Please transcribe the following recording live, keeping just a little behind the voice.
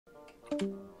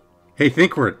Hey,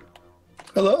 Thinkward.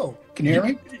 Hello, can you hear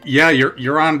me? Yeah,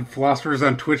 you're on Philosophers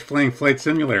on Twitch playing Flight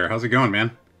Simulator. How's it going,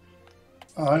 man?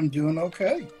 I'm doing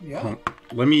okay. Yeah. Oh,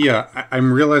 let me.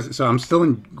 I'm realizing. So I'm still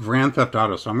in Grand Theft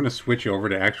Auto. So I'm going to switch over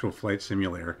to actual Flight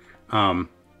Simulator, um,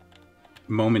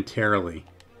 momentarily.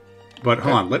 But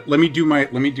hold Okay. on. Let me do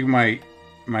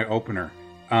my opener.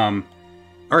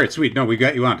 All right, sweet. No, we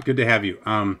got you on. Good to have you.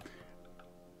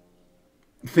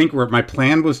 Thinkward. My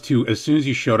plan was to, as soon as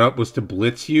you showed up, was to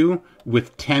blitz you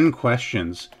with 10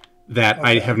 questions that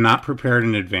I have Okay. not prepared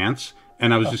in advance,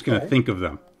 and I was just going to Okay. think of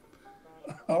them,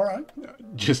 All right.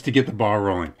 just to get the ball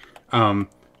rolling.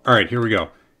 All right, here we go.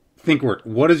 Thinkward,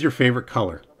 what is your favorite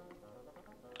color?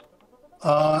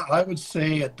 I would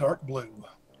say a dark blue.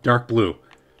 Dark blue.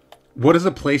 What is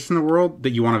a place in the world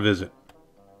that you want to visit?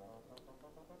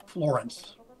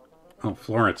 Florence. Oh,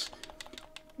 Florence.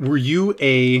 Were you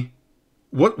a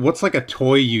what's like a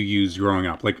toy you used growing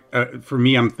up? Like for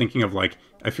me, I'm thinking of like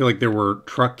I feel like there were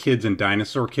truck kids and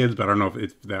dinosaur kids, but I don't know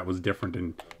if that was different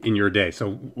in your day.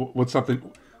 So what's something?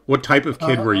 What type of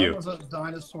kid were I you? was a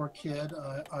dinosaur kid.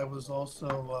 I was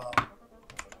also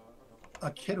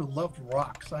a kid who loved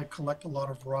rocks. I collect a lot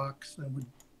of rocks and would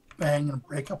bang and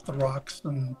break up the rocks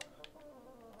and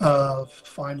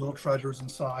find little treasures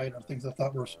inside or things I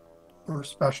thought were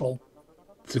special.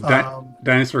 It's a Um,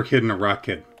 dinosaur kid and a rock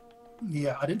kid.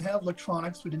 yeah, I didn't have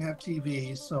electronics. We didn't have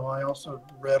TV, so I also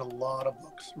read a lot of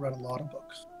books. Read a lot of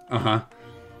books. Uh huh.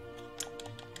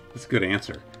 That's a good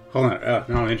answer. Hold on.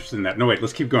 No, I'm interested in that. No, wait.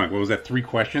 Let's keep going. What was that? 3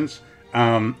 questions.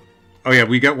 Oh yeah,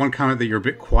 we got one comment that you're a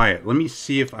bit quiet. Let me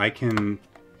see if I can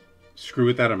screw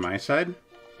with that on my side,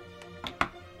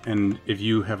 and if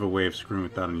you have a way of screwing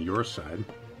with that on your side,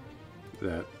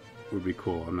 that would be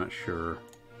cool. I'm not sure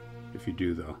if you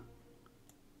do though.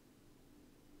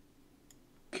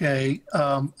 Okay,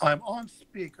 I'm on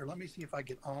speaker. Let me see if I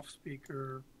get off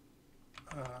speaker.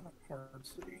 Or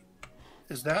let's see.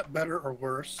 Is that better or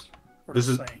worse or the This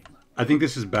is. same? I think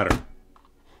this is better.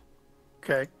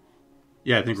 Okay.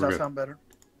 Yeah, I think Does we're that good. sound better?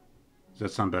 Does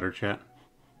that sound better, chat?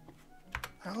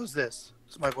 How is this?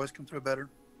 Does my voice come through better?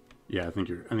 Yeah, I think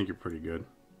you're pretty good.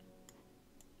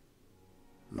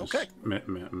 I'm Okay.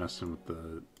 just messing with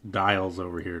the dials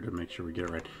over here to make sure we get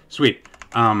it right. Sweet.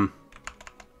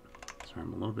 Sorry,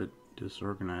 I'm a little bit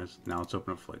disorganized. Now let's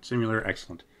open up Flight Simulator.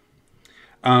 Excellent.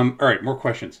 All right, more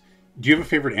questions. Do you have a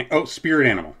favorite? Spirit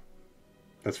animal.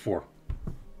 That's 4.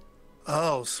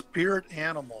 Oh, spirit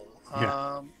animal. Yeah.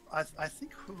 I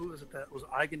think who was it that was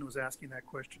Eigen was asking that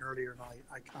question earlier, and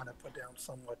I kind of put down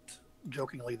somewhat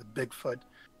jokingly the Bigfoot.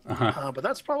 Uh huh. But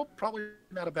that's probably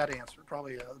not a bad answer.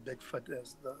 Probably Bigfoot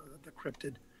as the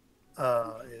cryptid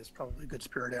is probably a good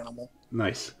spirit animal.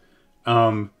 Nice.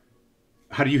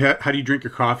 How do you drink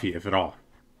your coffee, if at all?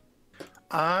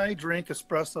 I drink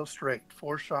espresso straight,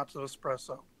 4 shots of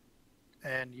espresso,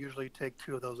 and usually take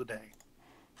 2 of those a day.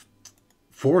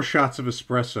 4 shots of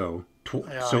espresso.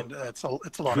 Yeah, So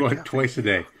it's a lot of caffeine. twice a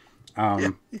day. Yeah,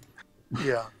 Um,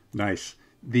 yeah. nice.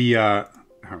 The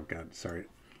oh god, sorry,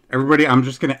 everybody. I'm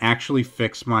just gonna actually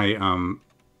fix my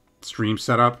stream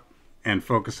setup and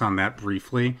focus on that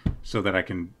briefly so that I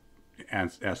can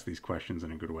ask these questions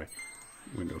in a good way.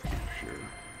 Window capture.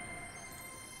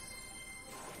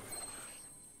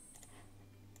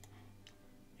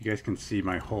 You guys can see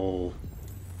my whole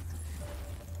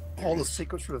All the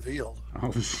secrets revealed. all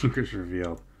the secrets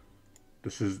revealed.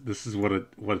 This is what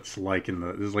it's like in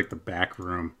the this is like the back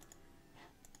room.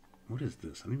 What is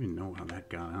this? I don't even know how that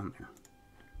got on there.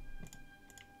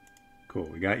 Cool.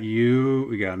 We got you.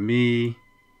 We got me.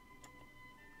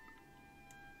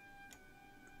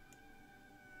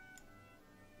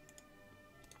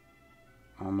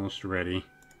 Almost ready.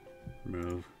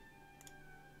 Move.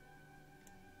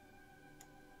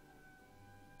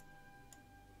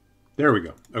 There we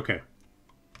go. Okay.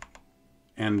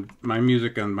 And my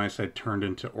music on my side turned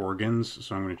into organs,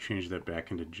 so I'm going to change that back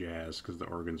into jazz because the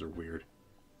organs are weird.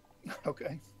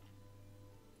 Okay.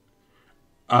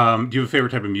 Do you have a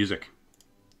favorite type of music?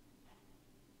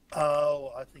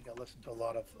 Oh, I think I listen to a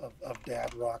lot of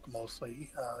dad rock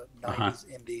mostly, Uh huh. 90s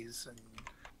indies and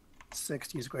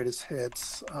 60s greatest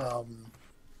hits,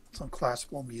 some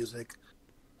classical music.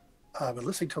 I've been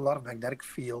listening to a lot of magnetic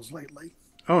fields lately.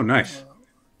 Oh, nice. Uh,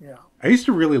 yeah. I used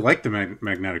to really like the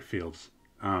magnetic fields.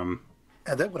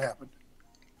 And then what happened?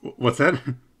 What's that?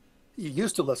 You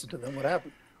used to listen to them. What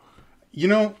happened? You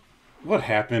know what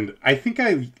happened? I think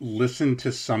I listened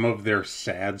to some of their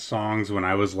sad songs when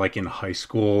I was like in high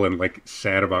school and like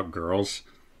sad about girls.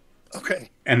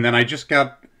 Okay. And then I just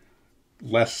got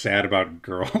less sad about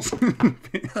girls. I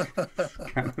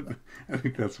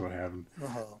think that's what happened.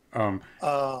 Uh-huh. Um,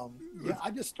 Yeah,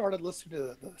 I just started listening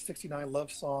to the 69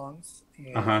 Love Songs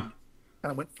uh-huh. and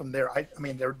kind of went from there. I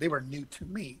mean, they were new to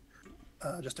me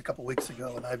just a couple weeks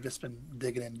ago, and I've just been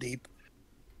digging in deep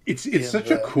It's such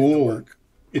a in the cool work.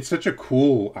 it's such a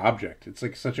cool object. It's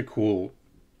like such a cool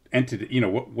entity. You know,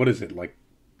 what is it? Like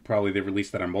probably they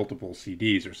released that on multiple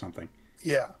CDs or something.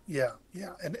 Yeah, yeah,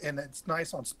 yeah, and it's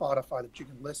nice on Spotify that you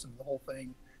can listen to the whole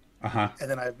thing. Uh-huh. And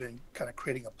then I've been kind of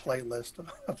creating a playlist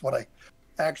of what I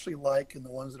actually like and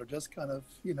the ones that are just kind of,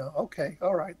 okay,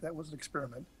 all right, that was an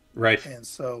experiment. Right. And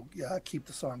so, yeah, I keep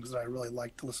the songs that I really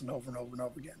like to listen over and over and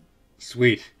over again.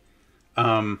 Sweet.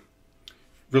 Um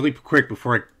really quick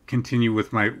before I continue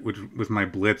with my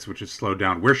blitz, which is slowed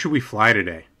down. Where should we fly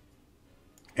today?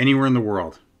 Anywhere in the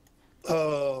world.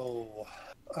 Oh,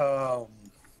 um,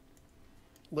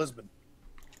 Lisbon.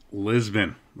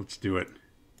 Lisbon. Let's do it.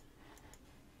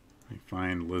 Let me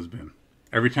find Lisbon.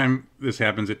 Every time this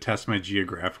happens, it tests my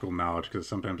geographical knowledge because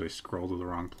sometimes I scroll to the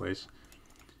wrong place.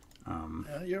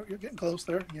 You're getting close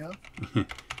there. Yeah.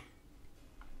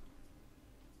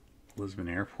 Lisbon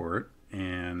Airport.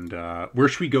 And where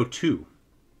should we go to?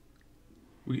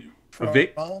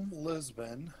 From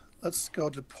Lisbon, let's go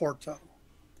to Porto,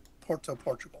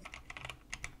 Portugal.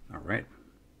 All right.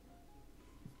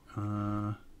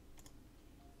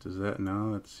 Does that?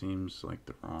 No, that seems like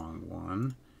the wrong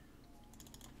one.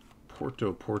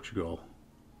 Porto, Portugal.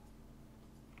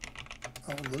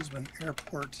 Oh, Lisbon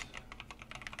Airport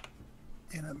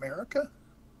in America?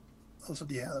 Oh, so,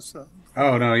 yeah, that's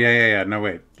Oh no, yeah. No,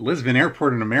 wait. Lisbon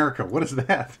Airport in America. What is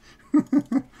that?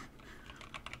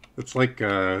 It's like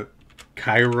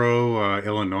Cairo,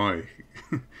 Illinois.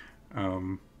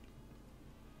 um,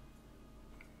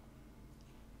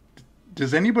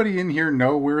 does anybody in here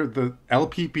know where the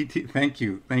LPPT? Thank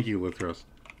you, Lithros.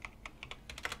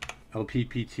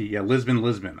 LPPT. Yeah,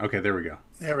 Lisbon. Okay, there we go.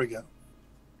 there we go.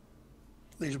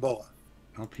 Lisboa.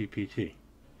 LPPT.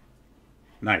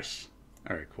 Nice.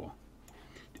 All right, cool.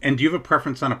 And do you have a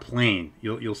preference on a plane?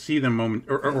 You'll see them moment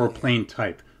or a plane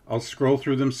type. I'll scroll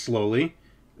through them slowly,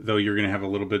 though you're going to have a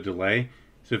little bit of delay.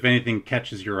 So if anything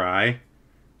catches your eye,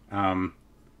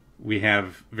 we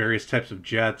have various types of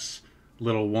jets,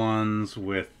 little ones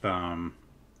with kind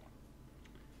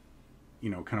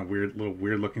of weird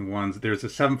looking ones. There's a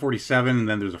 747, and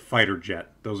then there's a fighter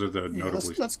jet. Those are the Yeah,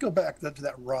 notably. let's go back to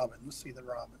that robin. Let's see the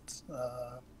robins.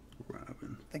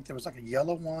 Robin. I think there was like a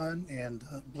yellow one and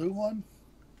a blue one.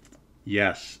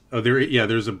 Yes. Oh, there. Yeah,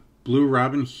 there's a blue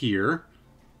robin here,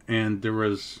 and there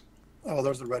was. Oh,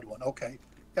 there's the red one. Okay.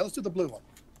 Yeah, let's do the blue one.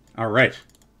 All right.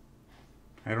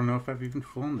 I don't know if I've even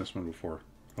flown this one before.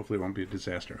 Hopefully, it won't be a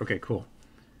disaster. Okay, cool.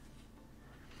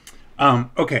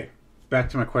 Okay, back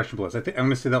to my question, Bliss. I'm going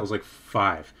to say that was like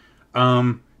 5.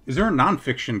 Is there a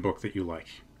nonfiction book that you like?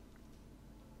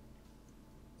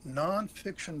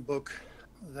 Nonfiction book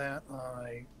that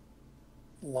I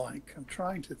like. I'm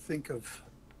trying to think of.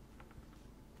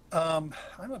 I'm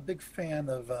a big fan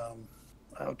of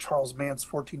Charles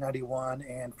Mann's 1491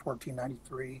 and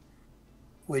 1493,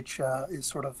 which is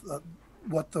sort of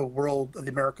what the world of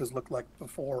the Americas looked like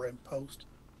before and post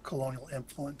colonial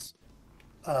influence.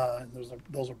 And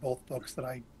those are both books that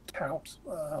I tout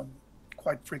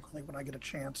quite frequently when I get a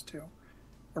chance to.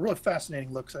 A really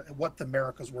fascinating looks at what the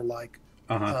Americas were like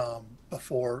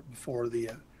before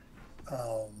the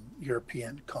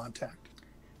European contact.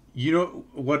 You know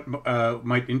what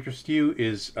might interest you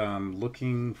is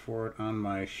looking for it on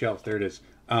my shelf. There it is.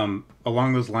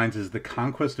 Along those lines is The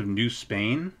Conquest of New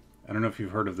Spain. I don't know if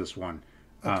you've heard of this one.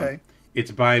 Okay. It's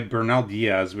by Bernal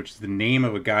Diaz, which is the name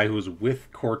of a guy who was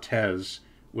with Cortez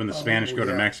when the Spanish go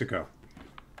to Mexico.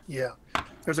 Yeah.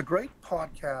 There's a great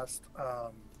podcast.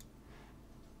 Oh,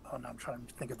 no, I'm trying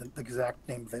to think of the exact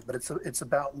name of it, but it's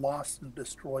about lost and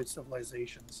destroyed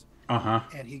civilizations.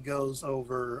 And he goes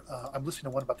over. I'm listening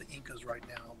to one about the Incas right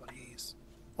now, but he's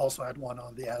also had one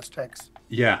on the Aztecs.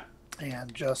 Yeah.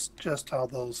 And just how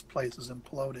those places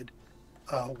imploded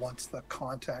once the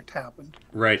contact happened.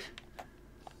 Right.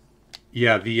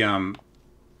 Yeah. I'm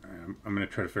going to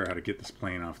try to figure out how to get this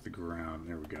plane off the ground.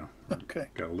 There we go. Okay.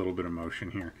 Got a little bit of motion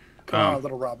here. Come on,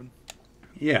 little Robin.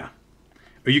 Yeah.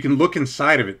 But you can look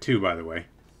inside of it too, by the way.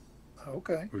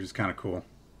 Okay. Which is kind of cool.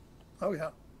 Oh yeah.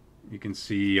 You can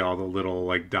see all the little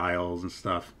like dials and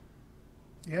stuff.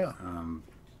 Yeah.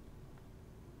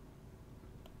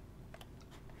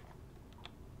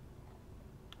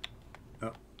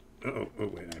 Oh,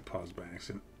 wait, I paused by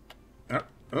accident.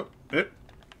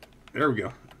 There we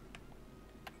go.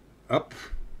 Up.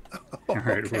 All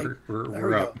right, Okay.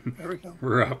 we're up. There we go.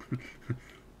 We're up.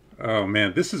 Oh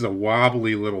man, this is a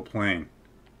wobbly little plane.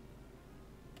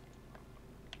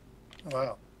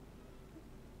 Wow.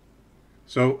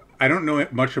 So I don't know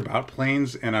much about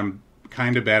planes, and I'm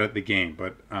kind of bad at the game,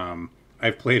 but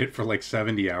I've played it for like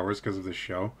 70 hours because of the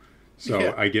show, so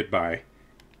Yeah. I get by.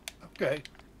 Okay.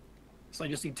 So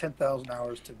you just need 10,000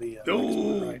 hours to be an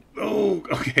expert, Oh, right? oh,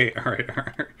 okay, all right, all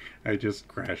right. I just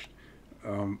crashed.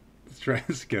 Let's try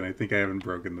this again. I think I haven't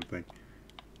broken the thing.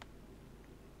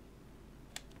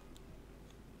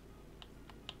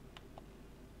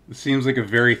 It seems like a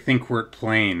very thinkwort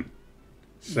plane,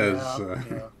 says,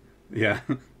 Yeah. Yeah.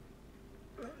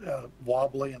 yeah.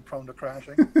 Wobbly and prone to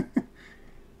crashing.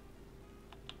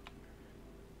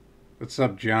 What's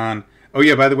up, John? Oh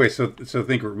yeah, by the way, so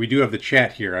thinkwort, we do have the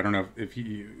chat here. I don't know if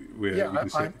you Yeah, can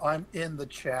say. I'm in the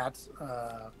chat.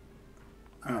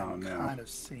 Oh no. Kind of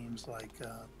seems like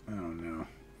Oh no.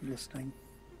 listening.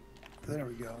 There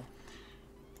we go.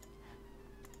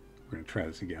 We're gonna try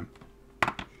this again.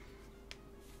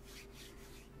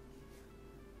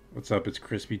 What's up? It's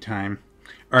crispy time.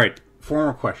 All right, four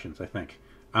more questions, I think.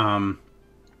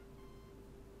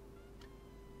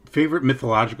 Favorite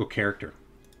mythological character?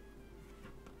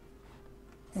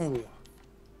 Oh,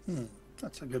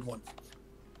 that's a good one.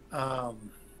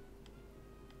 Um,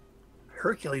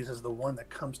 Hercules is the one that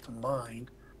comes to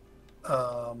mind.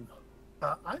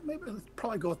 I maybe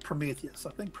probably go with Prometheus.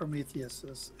 I think Prometheus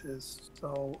is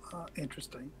so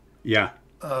interesting. Yeah,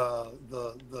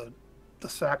 The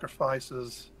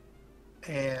sacrifices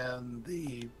and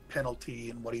the penalty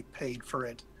and what he paid for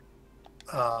it.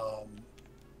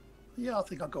 Yeah, I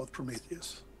think I'll go with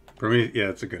Prometheus. Prometheus. Yeah,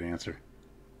 that's a good answer.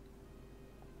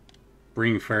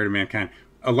 Bringing fire to mankind.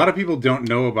 A lot of people don't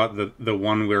know about the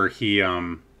one where he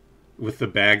with the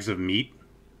bags of meat.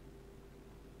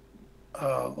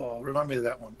 Remind me of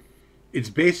that one. It's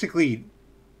basically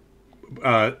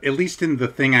at least in the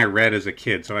thing I read as a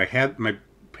kid. So I had my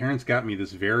parents got me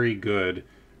this very good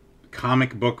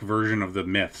comic book version of the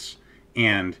myths,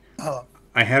 and Uh,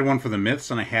 I had one for the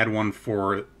myths, and I had one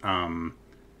for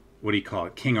what do you call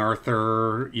it, King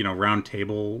Arthur, Round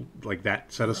Table, like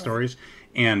that set of right. stories.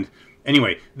 And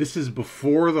anyway, this is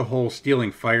before the whole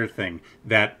stealing fire thing.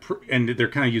 And they're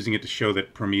kind of using it to show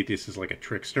that Prometheus is like a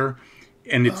trickster,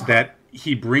 and it's Uh, that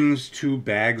he brings two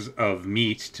bags of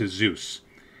meat to Zeus,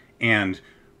 and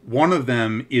one of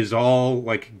them is all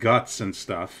like guts and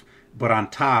stuff, but on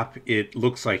top it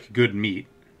looks like good meat,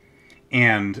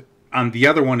 and on the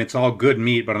other one it's all good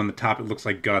meat, but on the top it looks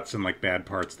like guts and like bad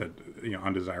parts, that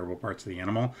undesirable parts of the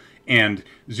animal. And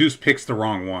Zeus picks the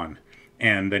wrong one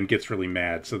and then gets really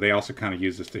mad. So they also kind of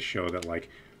use this to show that like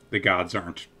the gods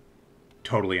aren't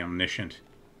totally omniscient.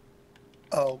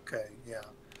 okay, yeah.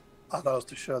 I thought it was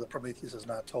to show that Prometheus is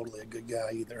not totally a good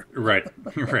guy either. Right.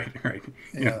 Right, right.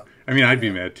 Yeah, I mean, I'd be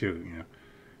yeah, mad too.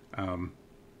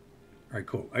 All right,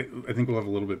 cool. I think we'll have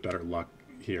a little bit better luck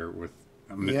here with.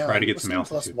 I'm gonna yeah. try to get It some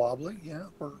seems less altitude. wobbly. Yeah,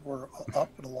 we're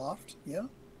up and aloft. Yeah.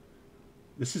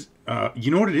 This is,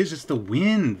 you know what it is? It's the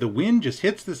wind. The wind just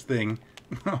hits this thing.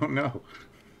 Oh no!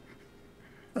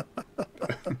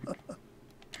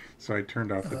 So I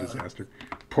turned off the disaster.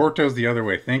 Porto's the other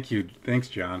way. Thank you. Thanks,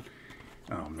 John.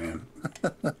 Oh man.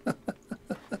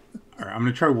 All right, I'm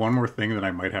gonna try one more thing, that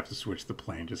I might have to switch the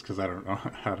plane just because I don't know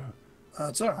how to.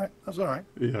 That's all right. That's all right.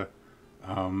 Yeah.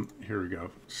 Here we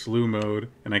go. Slew mode,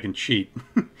 and I can cheat.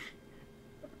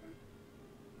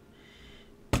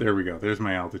 There we go. There's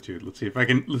my altitude. Let's see if I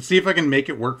can. Let's see if I can make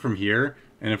it work from here.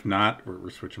 And if not, we're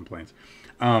switching planes.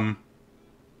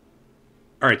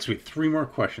 All right, sweet. Three more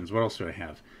questions. What else do I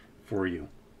have for you?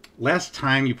 Last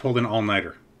time you pulled an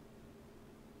all-nighter.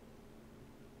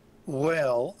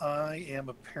 Well, I am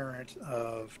a parent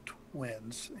of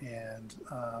twins, and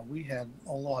we had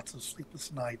lots of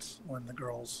sleepless nights when the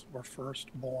girls were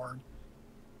first born.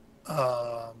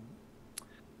 Um,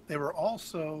 they were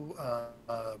also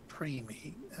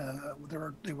preemie.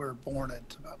 They were born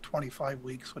at about 25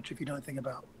 weeks, which, if you know anything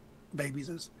about babies,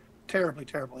 is terribly,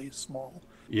 terribly small.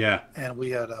 Yeah. And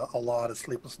we had a lot of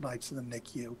sleepless nights in the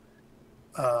NICU.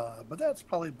 But that's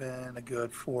probably been a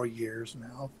good 4 years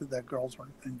now that girls are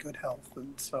in good health,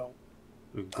 and so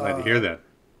Glad to hear uh, that.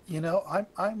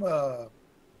 I'm a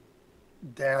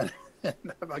dad, and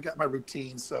I got my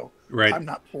routine, so Right. I'm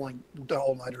not pulling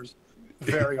all nighters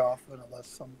very often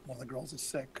unless one of the girls is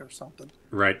sick or something.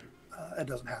 Right. It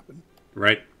doesn't happen.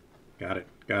 Right. Got it.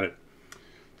 Got it.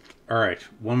 All right.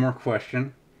 One more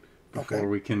question before Okay.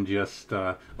 we can just.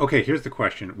 Okay. Here's the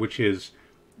question, which is,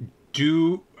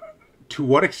 do to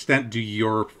what extent do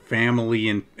your family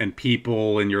and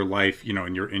people in your life,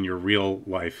 in your real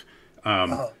life,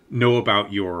 Uh, know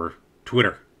about your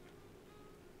Twitter?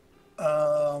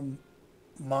 um,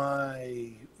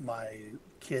 my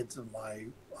kids and my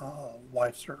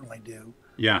wife certainly do.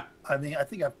 Yeah. I mean, I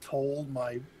think I've told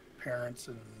my parents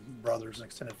and brothers and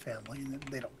extended family, and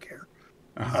they don't care.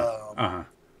 Uh-huh. Um, Uh-huh.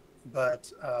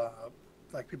 but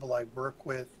like people I work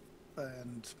with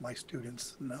and my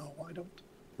students, no, I don't.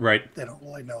 Right. They don't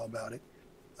really know about it.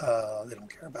 They don't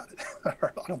care about it.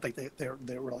 I don't think they're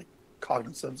really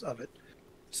cognizant of it.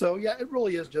 So yeah, it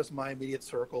really is just my immediate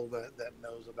circle that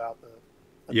knows about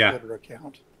the Yeah. Twitter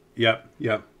account. Yep.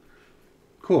 Yep.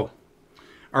 Cool.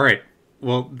 All right.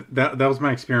 Well, that was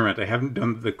my experiment. I haven't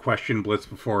done the question blitz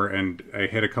before, and I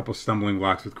hit a couple stumbling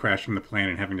blocks with crashing the plane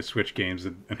and having to switch games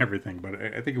and everything. But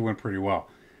I think it went pretty well.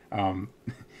 Um,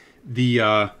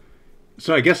 the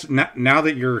so I guess now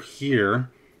that you're here,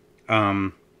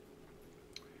 um,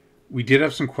 we did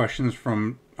have some questions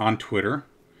from on Twitter,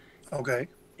 Okay.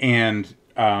 and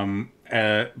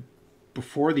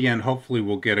before the end, hopefully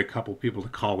we'll get a couple people to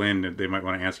call in that they might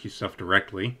want to ask you stuff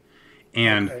directly.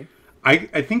 And Okay.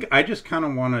 I think I just kind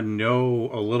of want to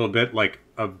know a little bit like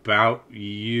about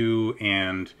you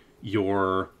and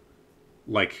your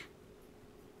like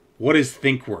what is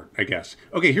ThinkWord, I guess.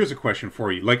 Okay, here's a question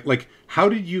for you. Like how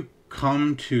did you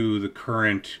come to the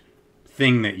current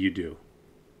thing that you do?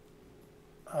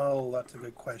 Oh, that's a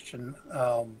good question.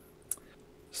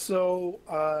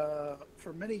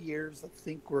 For many years, the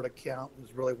ThinkWord account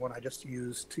was really one I just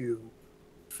used to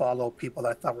follow people that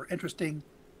I thought were interesting,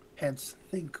 hence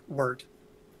ThinkWord.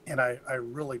 And I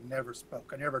really never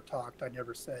spoke. I never talked. I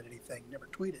never said anything, never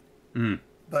tweeted. Mm.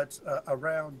 But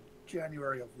around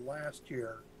January of last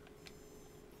year,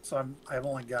 I've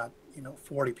only got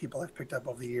 40 people I've picked up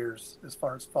over the years as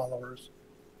far as followers,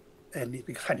 and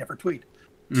because I never tweet.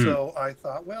 Mm. So I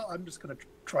thought, well, I'm just going to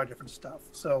try different stuff.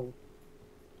 So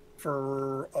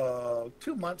for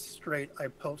 2 months straight, I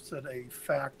posted a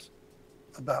fact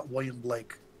about William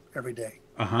Blake every day.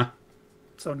 Uh-huh.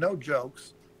 So no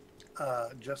jokes,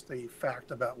 just a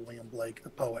fact about William Blake, the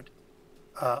poet.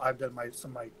 I've done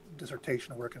some of my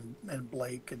dissertation work in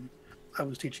Blake, and I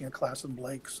was teaching a class in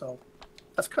Blake. So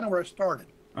that's kind of where I started.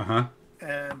 Uh-huh.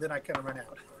 And then I kind of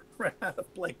ran out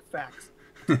of Blake facts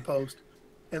to post.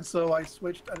 And so I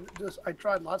switched. I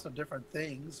tried lots of different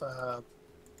things.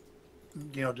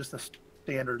 Just the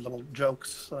standard little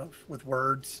jokes with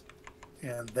words,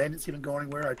 and they didn't seem to go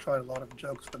anywhere. I tried a lot of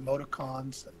jokes with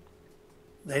emoticons, and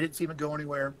they didn't seem to go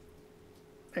anywhere.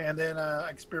 And then I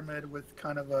experimented with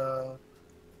kind of a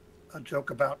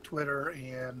joke about Twitter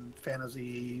and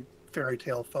fantasy fairy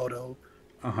tale photo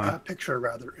Uh-huh. picture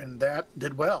rather, and that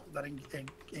did well. That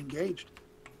engaged.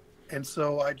 And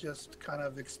so I just kind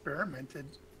of experimented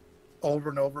over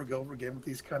and over again with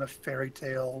these kind of fairy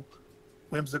tale,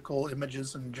 whimsical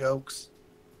images and jokes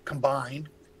combined.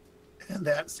 And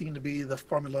that seemed to be the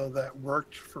formula that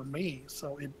worked for me.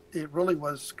 So it really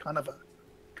was kind of a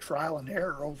trial and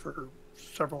error over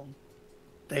several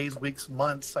days, weeks,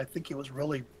 months. I think it was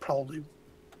really probably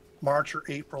March or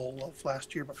April of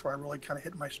last year before I really kind of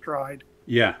hit my stride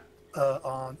Yeah.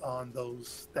 on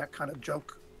that kind of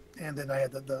joke. And then I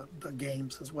had the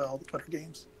games as well, the Twitter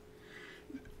games.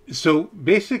 So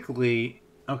basically,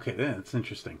 okay, that's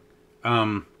interesting.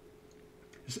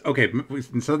 Okay,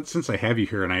 since I have you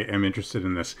here and I am interested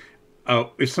in this,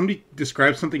 if somebody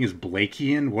describes something as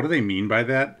Blakean, what do they mean by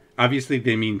that? Obviously,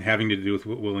 they mean having to do with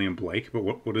William Blake, but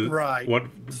what is Right. what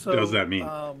So, does that mean?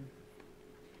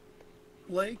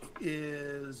 Blake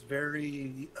is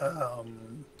very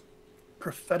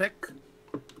prophetic,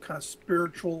 kind of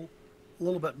spiritual, a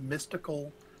little bit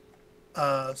mystical.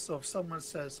 So if someone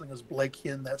says something is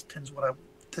Blakean, that tends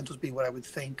to be what I would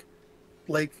think.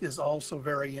 Blake is also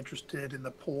very interested in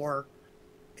the poor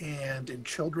and in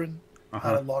children.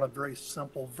 Had a lot of very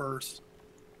simple verse,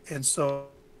 and so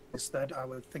it's that I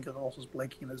would think of also as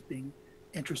Blakean as being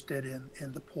interested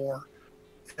in the poor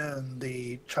and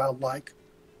the childlike.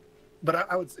 But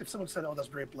I would, if someone said, "Oh, that's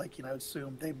very Blakean," I would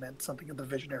assume they meant something of the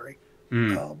visionary,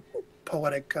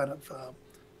 poetic kind of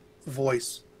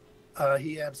voice.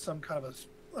 He had some kind of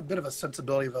a bit of a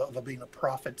sensibility of being a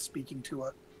prophet speaking to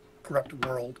a corrupt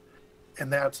world.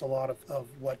 And that's a lot of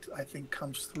what I think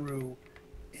comes through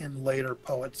in later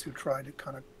poets who try to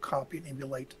kind of copy and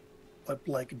emulate what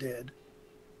Blake did.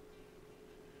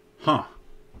 Huh.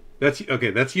 That's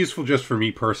okay. That's useful just for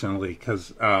me personally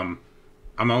because I'm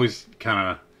always kind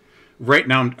of right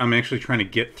now. I'm actually trying to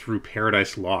get through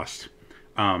Paradise Lost.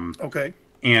 Okay.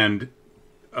 And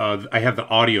I have the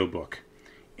audiobook.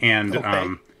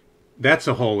 And that's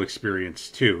a whole experience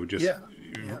too. Just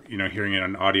hearing it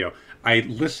on audio. I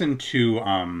listened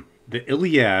to the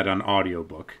Iliad on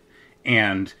audiobook,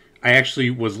 and I actually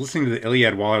was listening to the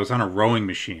Iliad while I was on a rowing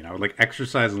machine. I would like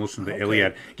exercise and listen to the Okay.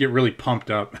 Iliad, get really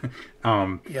pumped up.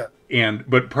 um, Yeah. and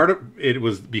but part of it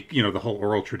was the whole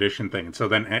oral tradition thing, and so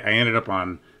then I ended up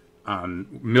on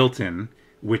Milton,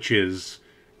 which is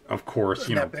of course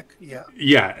An epic. Yeah.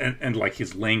 yeah, and like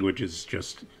his language is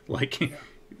just like Yeah.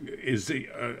 is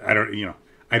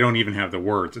I don't even have the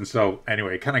words, and so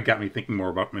anyway, it kind of got me thinking more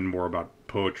about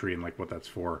poetry and like what that's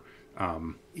for.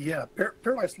 Yeah.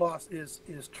 Paradise Lost is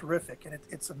terrific, and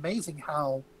it's amazing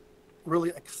how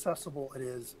really accessible it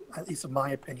is, at least in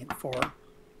my opinion, for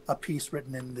a piece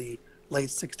written in the late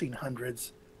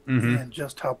 1600s, Mm-hmm. and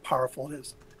just how powerful it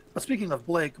is. But speaking of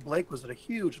Blake was a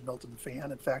huge Milton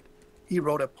fan. In fact, he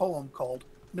wrote a poem called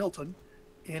Milton,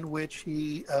 in which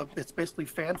it's basically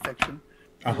fan fiction,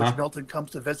 Uh in which huh. Milton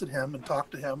comes to visit him and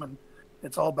talk to him, and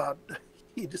it's all about,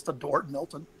 he just adored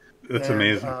Milton, That's and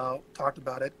amazing. talked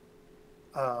about it,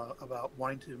 about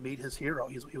wanting to meet his hero.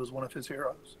 He was one of his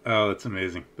heroes. Oh, that's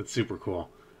amazing. That's super cool.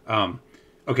 Um,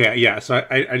 okay, yeah. So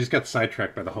I just got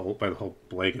sidetracked by the whole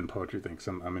Blake and poetry thing.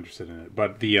 So I'm interested in it.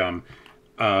 But the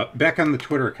back on the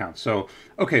Twitter account. So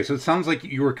okay, so it sounds like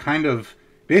you were kind of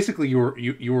basically you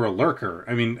were a lurker.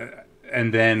 I mean,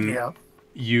 and then Yeah.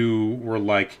 you were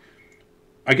like,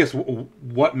 I guess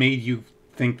what made you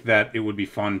think that it would be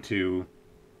fun to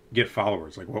get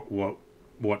followers? Like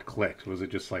what clicked? Was it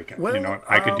just like Well,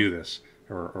 I could do this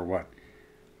or what?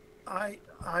 I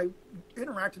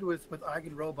interacted with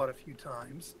Eigen Robot a few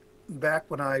times back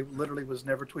when I literally was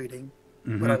never tweeting,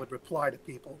 but Mm-hmm. I would reply to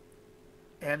people,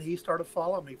 and he started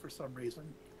following me for some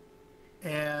reason.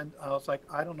 And I was like,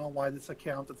 I don't know why this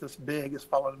account that's this big is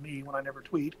following me when I never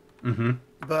tweet. Mm-hmm.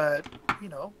 But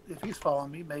if he's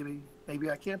following me, maybe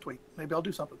I can tweet. Maybe I'll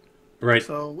do something. Right.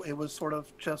 So it was sort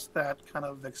of just that kind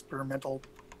of experimental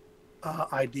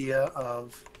idea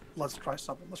of let's try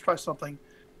something. Let's try something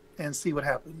and see what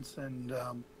happens. And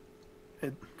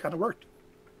it kind of worked.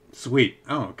 Sweet.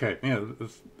 Oh, okay. Yeah,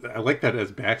 I like that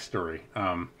as backstory.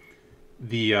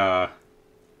 The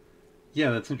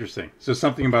Yeah, that's interesting. So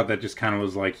something about that just kind of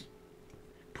was like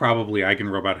probably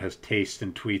Eigenrobot has taste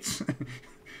in tweets.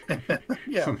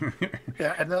 Yeah. Something.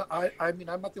 Yeah. And I mean,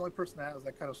 I'm not the only person that has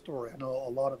that kind of story. I know a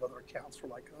lot of other accounts were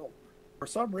like, oh, for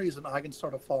some reason, Eigen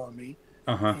started following me.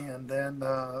 Uh huh. And then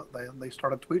they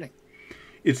started tweeting.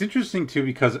 It's interesting too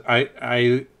because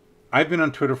I've been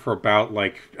on Twitter for about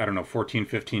like I don't know 14,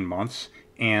 15 months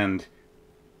and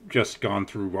just gone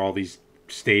through all these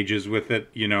stages with it,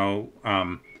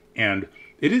 and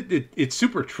it's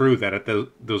super true that at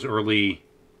those early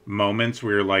moments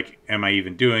where you're like, am I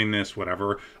even doing this?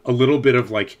 Whatever, a little bit of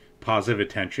like positive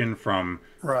attention from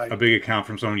Right. a big account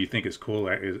from someone you think is cool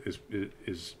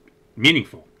is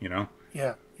meaningful, you know.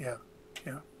 Yeah. Yeah.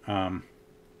 Yeah. Um,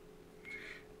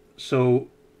 so,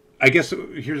 I guess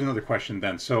here's another question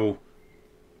then. So,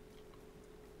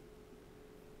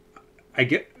 I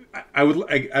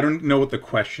don't know what the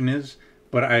question is,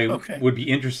 but I Okay. would be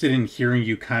interested in hearing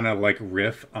you kind of like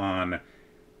riff on,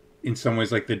 in some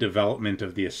ways, like the development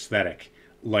of the aesthetic,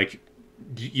 like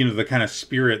the kind of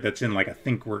spirit that's in like a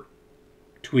think work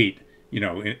tweet.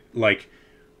 Like,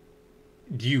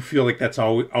 do you feel like that's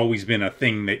always been a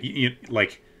thing that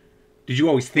like? Did you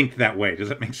always think that way? Does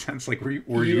that make sense? Like, were you,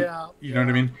 Yeah. you know what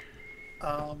I Yeah. mean?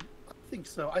 I think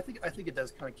so. I think it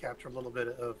does kind of capture a little bit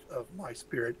of my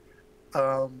spirit.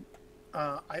 Um,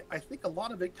 I think a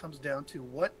lot of it comes down to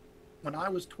when I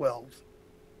was 12,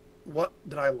 what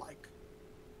did I like?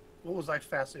 What was I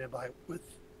fascinated by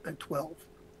with at 12?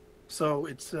 So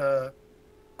it's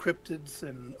cryptids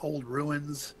and old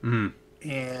ruins Mm,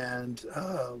 and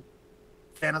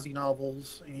fantasy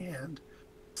novels and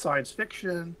science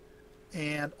fiction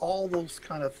and all those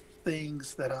kind of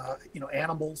things that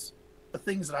animals, the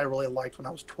things that I really liked when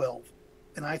I was 12.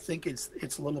 And I think it's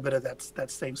a little bit of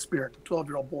that same spirit, the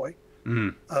 12-year-old boy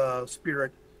mm,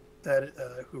 spirit that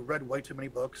who read way too many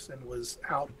books and was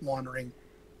out wandering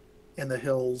in the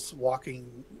hills,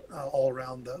 walking all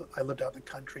around the. I lived out in the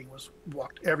country and was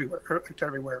walked everywhere,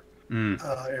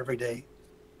 mm. every day,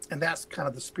 and that's kind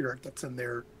of the spirit that's in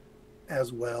there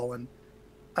as well. And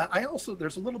I also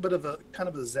there's a little bit of a kind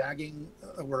of a zagging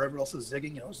where everyone else is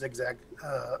zigging, zigzag.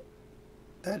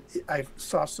 That I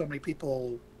saw so many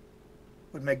people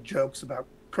would make jokes about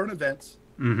current events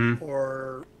Mm-hmm.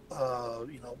 or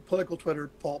political Twitter,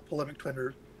 polemic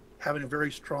Twitter, having a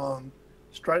very strong,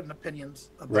 strident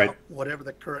opinions Right. about whatever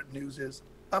the current news is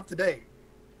up to date.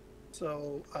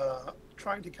 So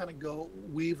trying to kind of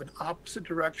weave an opposite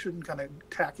direction, kind of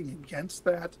tacking against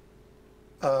that.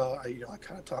 I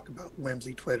kind of talk about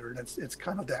Whimsy Twitter, and it's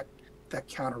kind of that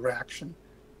counteraction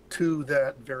to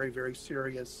that very very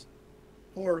serious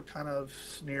or kind of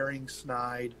sneering,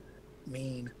 snide,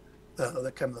 mean,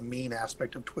 the kind of the mean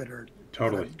aspect of Twitter that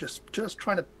Totally. I'm just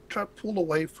try to pull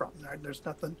away from. There's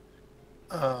nothing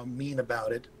mean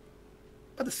about it.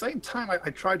 At the same time, I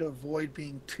try to avoid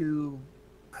being too,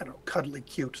 I don't know, cuddly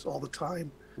cute all the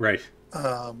time. Right.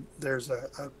 There's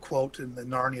a quote in the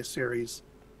Narnia series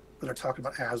where they're talking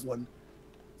about Aslan,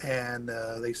 and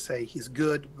they say he's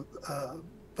good,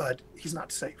 but he's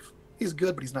not safe. He's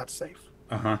good, but he's not safe.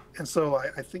 Uh-huh. And so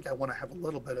I think I want to have a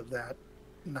little bit of that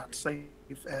not safe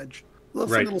edge, a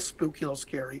Right. little spooky, a little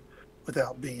scary,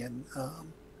 without being,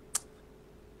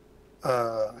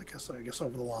 I guess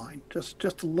over the line.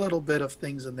 Just a little bit of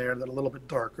things in there that are a little bit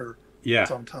darker. Yeah.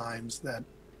 Sometimes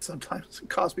it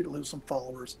caused me to lose some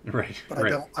followers. Right. But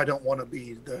Right. I don't want to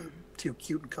be too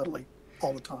cute and cuddly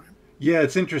all the time. Yeah,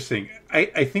 it's interesting.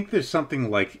 I think there's something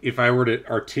like, if I were to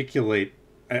articulate,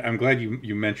 I'm glad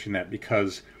you mentioned that,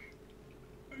 because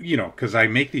because I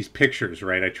make these pictures,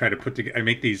 right? I try to put together, I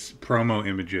make these promo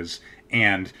images,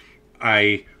 and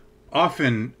I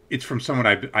often, it's from someone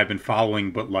I've been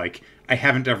following, but like I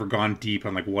haven't ever gone deep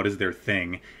on like what is their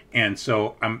thing, and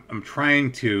so I'm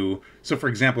trying to. So for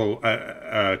example,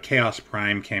 Chaos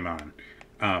Prime came on,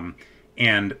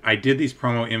 and I did these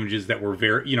promo images that were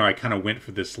very, I kind of went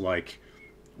for this, like,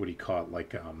 what do you call it,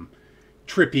 like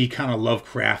trippy, kind of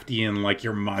Lovecraftian, like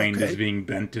your mind is Okay. being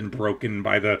bent and broken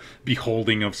by the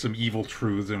beholding of some evil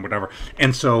truths and whatever.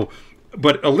 And so,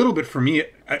 but a little bit for me,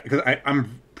 because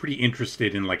I'm pretty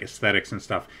interested in like aesthetics and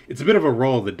stuff, it's a bit of a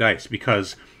roll of the dice,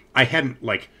 because I hadn't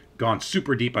like gone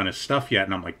super deep on his stuff yet,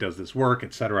 and I'm like, does this work,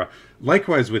 etc.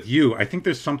 Likewise with you, I think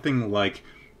there's something like,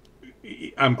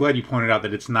 I'm glad you pointed out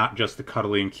that it's not just the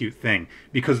cuddly and cute thing,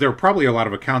 because there are probably a lot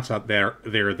of accounts out there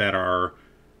that are,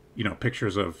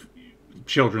 pictures of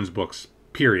children's books,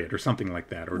 period, or something like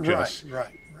that, or just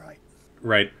Right.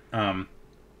 right.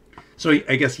 So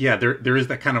I guess, yeah, there is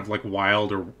that kind of like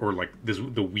wild, or like this,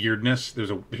 the weirdness.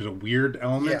 There's a weird Yeah.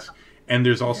 element, and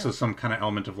there's also Yeah. some kind of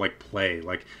element of like play.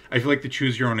 Like I feel like the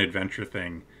choose your own adventure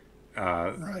thing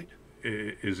Right.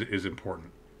 is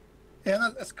important. Yeah,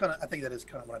 that's kind of. I think that is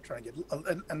kind of what I'm trying to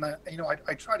get.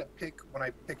 I try to pick when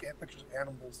I pick pictures of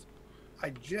animals. I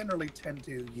generally tend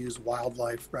to use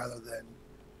wildlife rather than,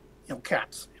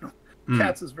 cats. Mm,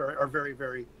 Cats are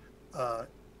very uh,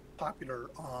 popular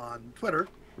on Twitter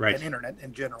right. and internet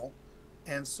in general.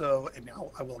 And so,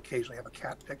 I will occasionally have a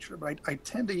cat picture, but I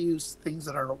tend to use things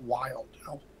that are wild,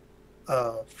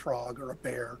 a frog or a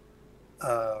bear,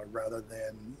 rather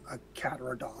than a cat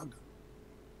or a dog.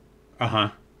 Uh huh.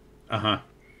 Uh huh.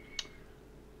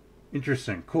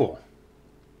 Interesting. Cool.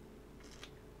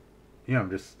 Yeah, I'm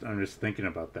just thinking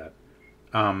about that.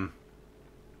 Um,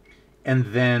 and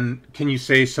then can you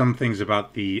say some things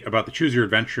about the choose your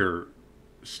adventure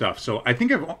stuff? So I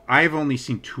think I've only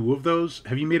seen two of those.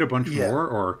 Have you made a bunch Yeah, more,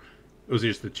 or was it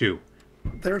just the two?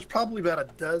 there's probably about a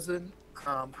dozen.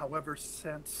 However,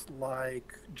 since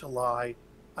like July,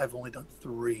 I've only done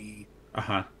three. Uh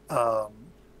huh. Um,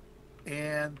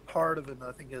 and part of it,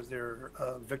 I think, is they're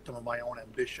a victim of my own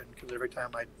ambition, because every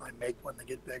time I make one, they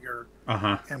get bigger Uh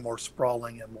huh. and more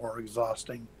sprawling and more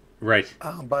exhausting. Right.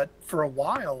 But for a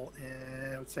while,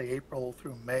 I would say April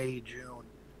through May, June,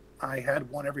 I had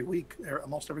one every week,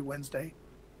 almost every Wednesday.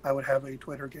 I would have a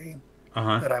Twitter game Uh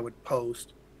huh. that I would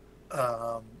post.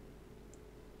 Um,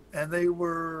 and they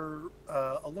were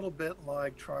a little bit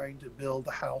like trying to build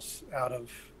a house out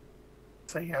of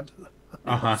sand,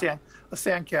 Uh huh. a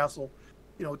sand castle.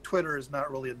 Twitter is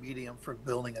not really a medium for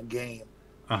building a game,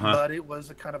 Uh huh. but it was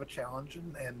a kind of a challenge,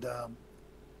 and a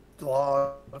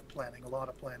lot of planning, a lot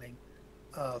of planning.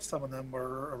 Some of them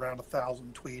were around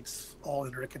 1,000 tweets, all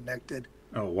interconnected.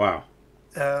 Oh wow.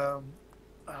 Um,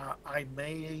 I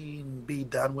may be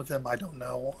done with them. I don't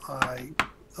know.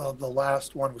 The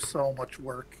last one was so much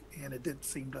work, and it didn't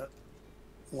seem to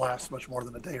last much more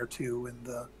than a day or two in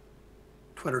the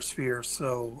Twitter sphere.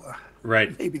 So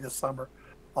Right. maybe this summer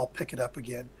I'll pick it up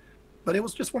again. But it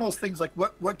was just one of those things like,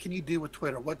 what can you do with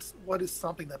Twitter? What is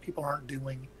something that people aren't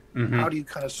doing? Mm-hmm. How do you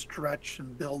kind of stretch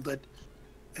and build it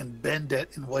and bend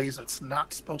it in ways that's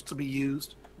not supposed to be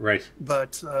used? Right.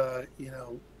 But I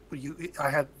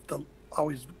had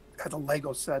always had the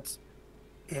Lego sets,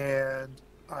 and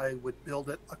I would build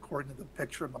it according to the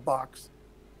picture in the box,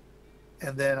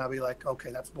 and then I'd be like,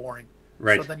 okay, that's boring. So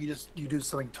Right. then you do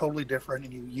something totally different,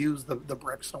 and you use the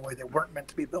bricks in a way they weren't meant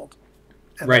to be built,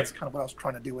 and Right. that's kind of what I was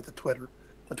trying to do with the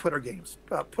Twitter games,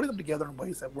 putting them together in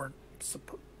ways that weren't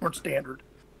standard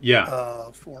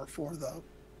Yeah. For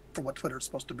what Twitter is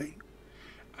supposed to be.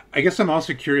 I guess I'm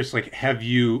also curious, like, have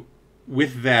you,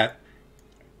 with that,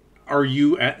 are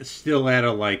you still at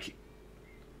a, like,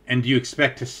 and do you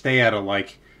expect to stay at a,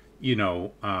 like, you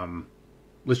know,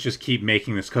 let's just keep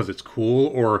making this because it's cool,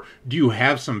 or do you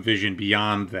have some vision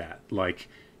beyond that? Like,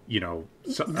 No,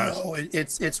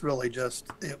 it's really just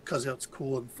because it's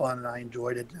cool and fun, and I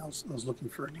enjoyed it. And I was looking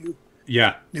for a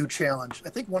yeah, new challenge. I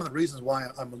think one of the reasons why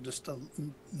I'm just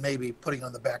maybe putting it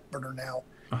on the back burner now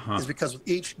uh-huh, is because with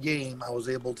each game I was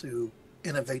able to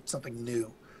innovate something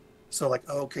new. So like,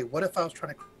 okay, what if I was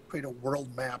trying to create a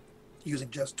world map using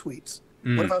just tweets?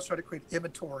 What if mm, I was trying to create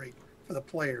inventory for the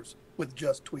players with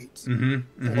just tweets?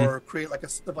 mm-hmm, mm-hmm, Or create like a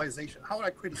civilization? How would I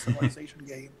create a civilization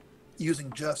game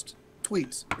using just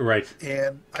tweets? right,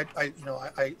 And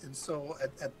and so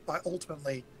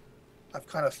ultimately I've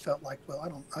kind of felt like, well,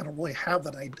 I don't really have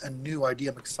a new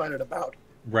idea I'm excited about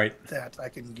right. that I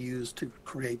can use to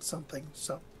create something.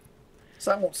 So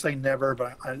I won't say never,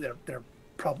 but there are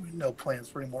probably no plans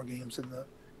for any more games in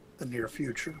the near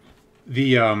future.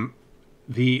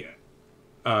 The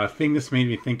thing this made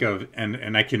me think of,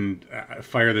 and I can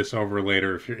fire this over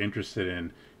later if you're interested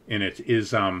in it,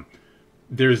 is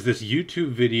there's this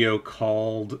YouTube video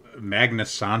called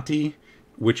Magnasanti,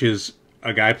 which is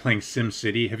a guy playing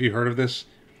SimCity. Have you heard of this?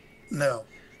 No.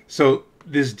 So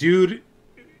this dude,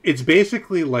 it's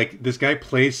basically like this guy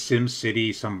plays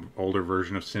SimCity, some older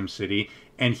version of SimCity,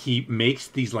 and he makes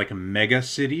these like mega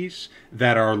cities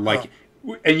that are Huh. like,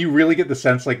 and you really get the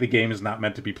sense like the game is not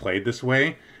meant to be played this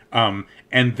way.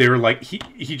 And they're like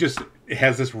he just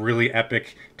has this really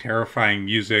epic, terrifying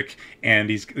music, and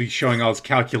he's showing all his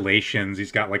calculations.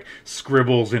 He's got like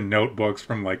scribbles in notebooks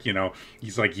from like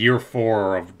he's like year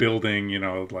 4 of building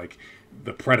like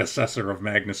the predecessor of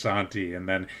Magnasanti, and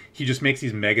then he just makes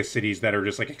these mega cities that are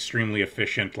just like extremely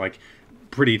efficient, like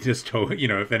pretty dysto.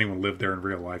 If anyone lived there in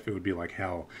real life, it would be like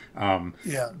hell.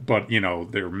 Yeah. But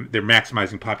they're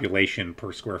maximizing population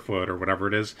per square foot or whatever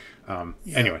it is.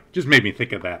 Yeah. Anyway, just made me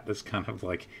think of that. This kind of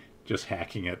like just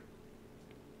hacking it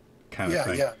kind of Yeah.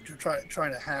 thing. Yeah. You're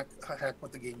trying to hack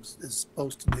what the game is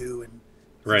supposed to do, and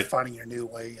Right. finding your new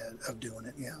way of doing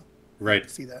it. Yeah. I Right. can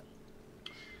see that.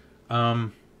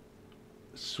 Um.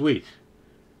 Sweet.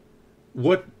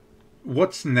 What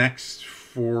What's next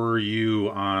for you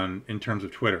on in terms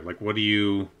of Twitter? Like, what do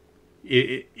you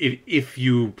if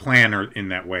you plan or in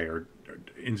that way, or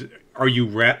are you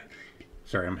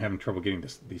Sorry, I'm having trouble getting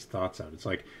these thoughts out. It's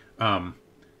like,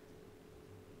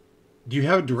 do you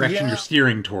have a direction you're Yeah.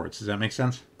 steering towards? Does that make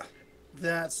sense?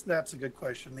 That's a good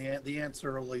question. The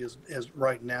answer really is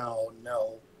right now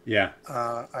no. Yeah.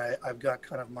 I've got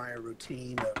kind of my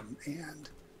routine, and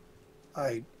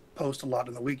I post a lot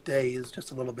on the weekdays,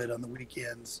 just a little bit on the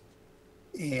weekends,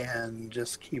 and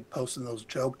just keep posting those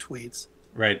joke tweets,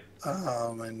 Right.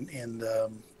 and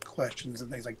questions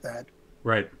and things like that.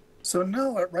 Right. So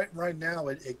no, right now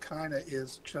it kind of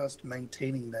is just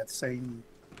maintaining that same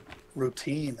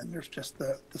routine, and there's just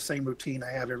the same routine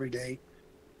I have every day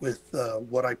with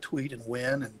what I tweet and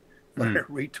when, and what I Mm.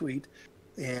 retweet,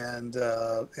 and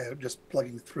just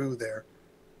plugging through there.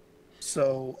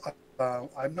 So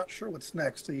I'm not sure what's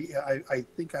next. I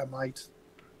think I might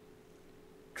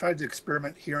try to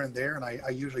experiment here and there, and I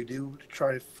usually do, to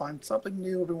try to find something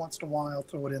new every once in a while,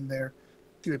 throw it in there,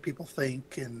 see what people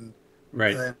think, and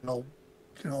Right. then I'll,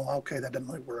 okay, that didn't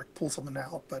really work, pull something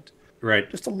out. But Right.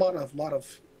 just a lot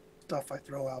of stuff I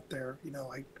throw out there.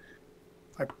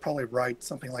 I probably write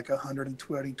something like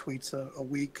 120 tweets a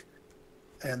week,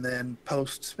 and then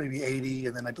post maybe 80,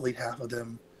 and then I delete half of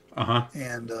them, Uh huh.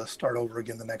 and start over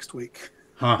again the next week.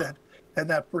 Huh. That and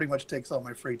that pretty much takes all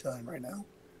my free time right now.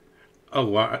 Oh,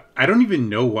 well, I don't even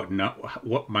know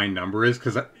what my number is,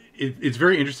 because it's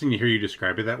very interesting to hear you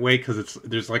describe it that way, because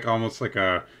there's like almost like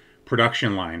a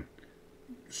production line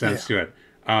sense Yeah, to it.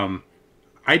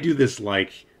 I do this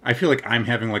like I feel like I'm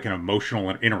having like an emotional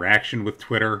interaction with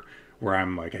Twitter, where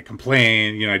I'm like I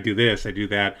complain, I do this, I do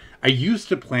that. I used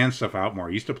to plan stuff out more.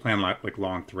 I used to plan like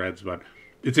long threads, but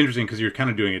it's interesting because you're kind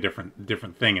of doing a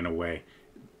different thing in a way.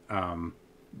 Um,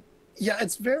 yeah,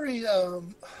 it's very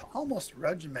almost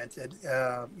regimented.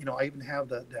 I even have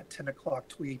that 10 o'clock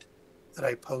tweet that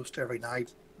I post every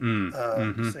night, to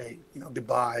mm-hmm. say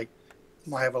goodbye.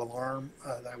 I have an alarm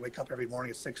that I wake up every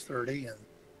morning at 6:30, and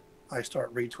I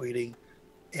start retweeting,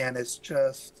 and it's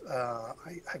just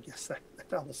I guess that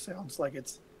almost sounds like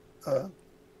it's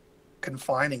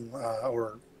confining,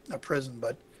 or a prison,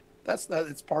 but that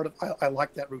it's part of. I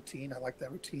like that routine. I like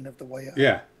that routine of the way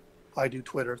Yeah, I do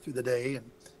Twitter through the day,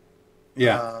 and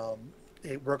yeah,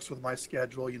 it works with my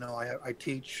schedule. I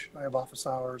teach. I have office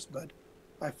hours, but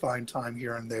I find time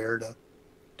here and there to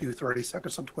do 30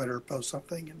 seconds on Twitter, post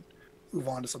something, and move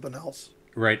on to something else.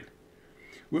 right.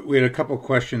 We had a couple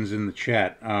questions in the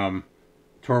chat.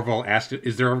 Torval asked,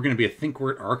 "Is there ever going to be a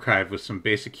ThinkWord archive with some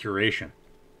basic curation?"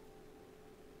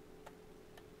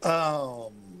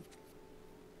 Um,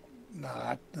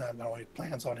 not no any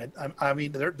plans on it. I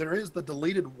mean, there is the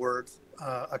deleted words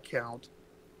account,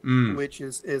 Mm, which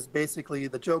is basically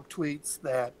the joke tweets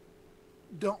that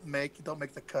don't make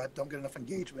the cut, don't get enough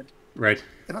engagement, right.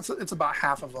 and it's about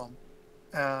half of them.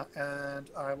 And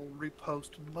I will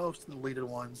repost most of the deleted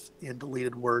ones in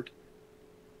deleted word.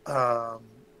 Um,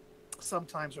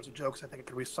 Sometimes there's a jokes I think I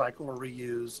could recycle or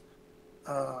reuse.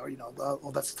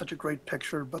 Oh, that's such a great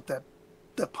picture, but that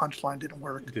punchline didn't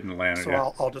work. Didn't land. So Yeah.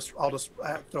 I'll just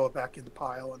throw it back in the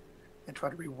pile and try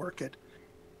to rework it.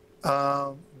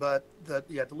 But the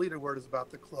yeah, deleted word is about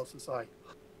the closest I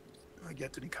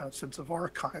get to any kind of sense of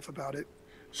archive about it.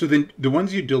 So then the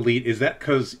ones you delete, is that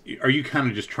because are you kind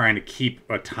of just trying to keep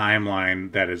a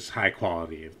timeline that is high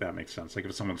quality, if that makes sense? Like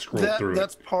if someone scrolled through it.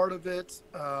 That's part of it.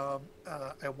 I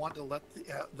want to let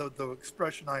the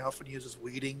expression I often use is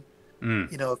weeding. Mm,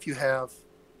 You know, if you have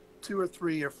two or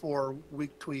three or four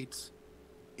weak tweets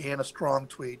and a strong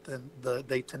tweet, then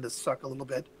they tend to suck a little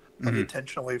bit of the mm,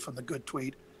 attention away from the good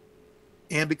tweet.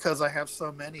 And because I have so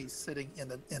many sitting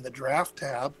in the draft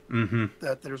tab, mm-hmm.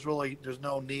 that there's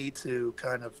no need to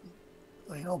kind of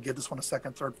give this one a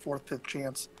second, third, fourth, fifth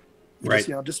chance. You Right.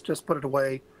 just put it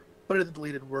away, put it in the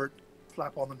deleted word,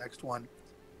 flap on the next one.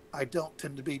 I don't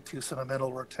tend to be too sentimental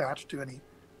or attached to any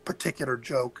particular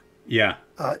joke. Yeah.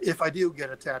 If I do get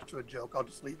attached to a joke, I'll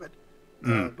just leave it.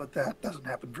 Mm, But that doesn't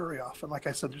happen very often. Like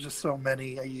I said, there's just so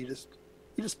many. You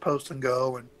just post and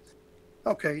go, and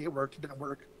okay, it worked, it didn't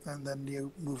work, and then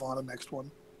you move on to the next one.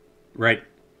 right.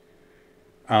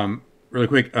 Really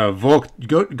quick, Volk,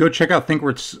 go check out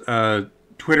Thinkworth's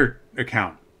Twitter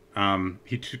account.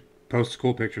 He posts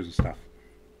cool pictures and stuff.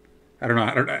 I don't know.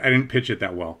 I didn't pitch it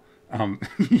that well.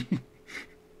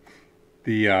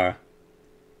 The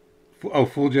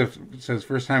Fool Jeff says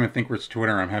first time I Thinkworth's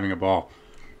Twitter. I'm having a ball.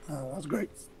 That was great.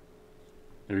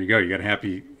 There you go. You got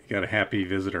a happy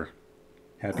visitor,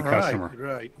 happy All right, customer.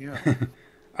 right,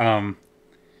 yeah.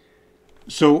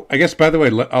 So I guess by the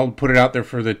way, I'll put it out there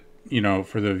for the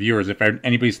for the viewers. If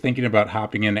anybody's thinking about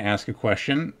hopping in to ask a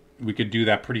question, we could do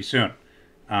that pretty soon.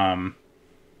 I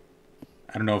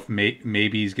don't know if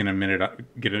maybe he's gonna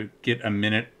get a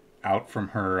minute out from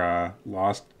her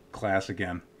lost class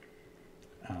again.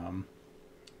 All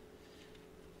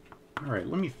right,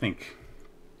 let me think.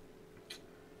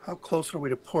 How close are we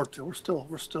to Porto? We're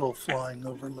still flying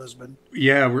over Lisbon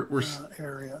Yeah, we're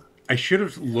area. I should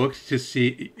have looked to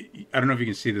see. I don't know if you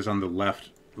can see this on the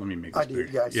left. Let me make this I do.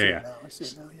 bigger. Yeah, I see Yeah, it yeah. now. I see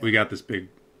it now. Yeah. We got this big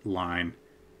line,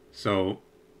 so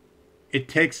it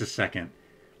takes a second.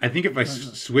 I think if I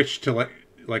switch to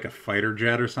like a fighter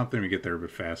jet or something, we get there a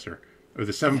bit faster. Or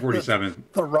the 747.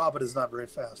 The Robin is not very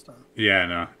fast, huh? Yeah,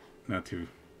 no, not too.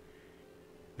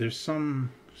 There's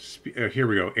some. Here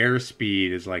we go.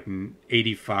 Airspeed is like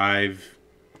 85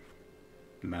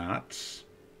 knots.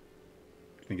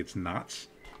 I think it's knots.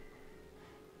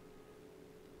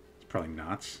 It's probably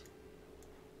knots.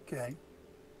 Okay.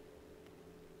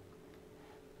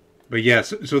 But yeah,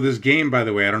 so this game, by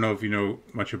the way, I don't know if you know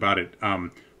much about it.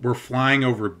 We're flying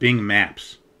over Bing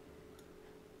Maps.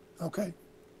 Okay.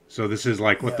 So this is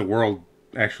like what Yeah. the world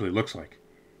actually looks like.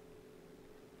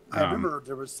 I remember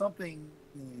there was something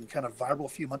kind of viral a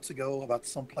few months ago about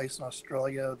some place in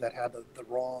Australia that had the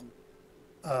wrong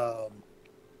um,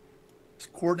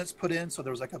 coordinates put in. So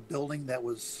there was like a building that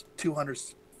was 200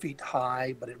 feet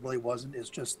high, but it really wasn't. It's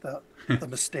just the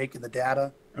mistake in the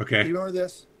data. Do Okay. you remember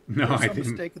this? No, There was I some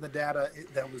didn't. mistake in the data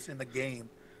that was in the game.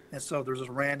 And so there's this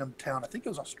random town, I think it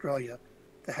was Australia,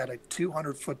 that had a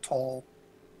 200-foot tall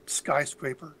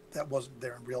skyscraper that wasn't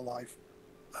there in real life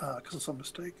because of some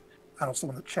mistake. I don't know if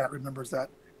someone in the chat remembers that,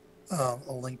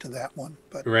 a link to that one.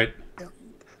 But Right. yeah,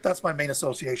 that's my main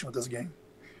association with this game.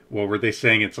 Well, were they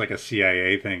saying it's like a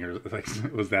CIA thing, or like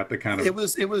was that the kind of It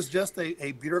was just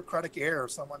a bureaucratic error.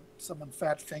 Someone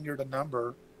fat fingered a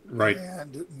number right,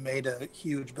 and made a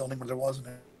huge building where there wasn't.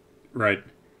 right?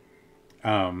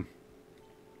 Um,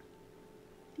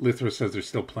 Lithro says there's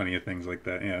still plenty of things like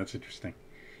that. Yeah, that's interesting.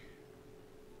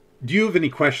 Do you have any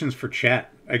questions for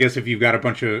chat? I guess if you've got a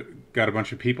bunch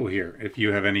of people here, if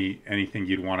you have anything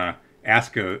you'd want to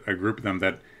ask a group of them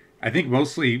that I think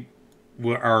mostly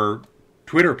are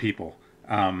Twitter people.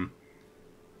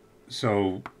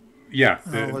 So yeah,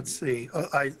 Let's see.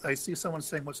 I see someone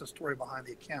saying, "What's the story behind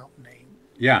the account name?"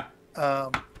 yeah,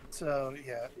 Um, so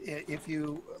yeah, if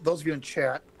those of you in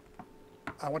chat,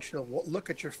 I want you to look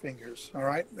at your fingers. All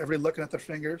right, everybody looking at their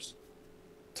fingers.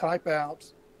 Type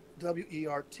out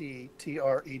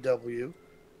WERTTREW.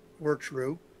 We're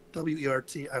true.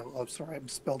 WERT. Oh, sorry, I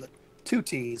misspelled it. 2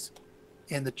 T's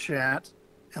in the chat,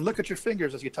 and look at your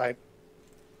fingers as you type.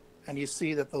 and you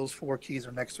see that those four keys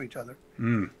are next to each other.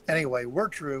 Mm. Anyway,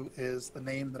 Wordtrue is the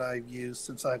name that I've used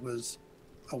since I was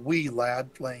a wee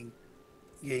lad playing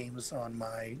games on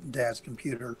my dad's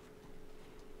computer.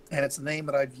 And it's a name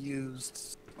that I've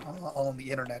used on the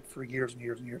internet for years and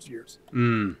years and years and years.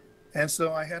 Mm. And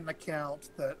so I had an account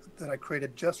that I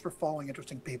created just for following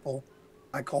interesting people.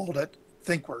 I called it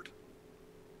ThinkWord.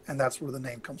 And that's where the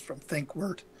name comes from,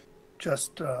 ThinkWord,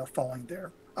 just following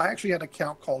there. I actually had an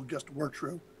account called just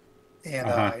Wordtrue, and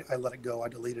I let it go. I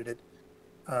deleted it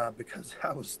because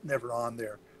I was never on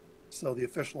there. So the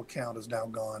official account is now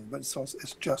gone, but so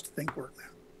it's just ThinkWord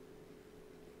now.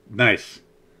 Nice.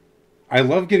 I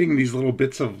love getting these little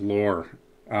bits of lore.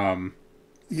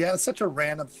 Yeah, it's such a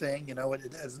random thing, you know. It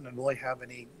doesn't really have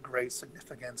any great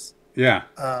significance. Yeah.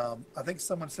 I think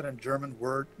someone said in German,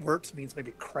 words means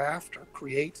maybe craft or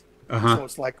create. Uh-huh. So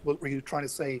it's like, what were you trying to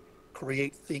say?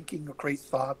 Create thinking or create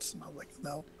thoughts? And I'm like,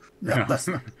 no, Yeah. that's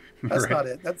Right. not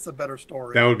it. That's a better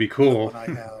story. That would be cool. Than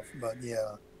the one I have, but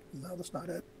yeah, no, that's not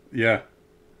it. Yeah.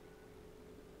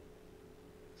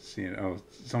 See, oh,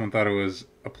 someone thought it was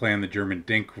a play on the German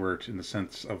Dinkwort in the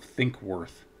sense of think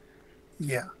worth.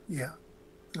 Yeah,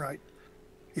 right.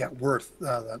 Yeah, worth.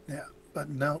 Yeah, but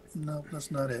no,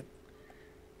 that's not it.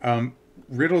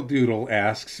 Riddle Doodle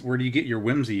asks, where do you get your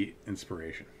Whimsy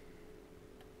inspiration?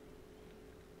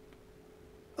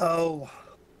 Oh,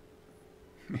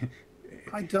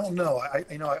 I don't know. I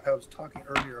was talking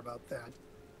earlier about that.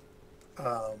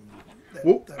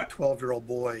 That 12-year-old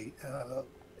boy,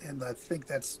 and I think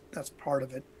that's part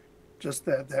of it. Just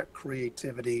that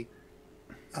creativity,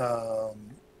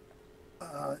 and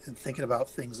thinking about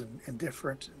things in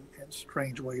different and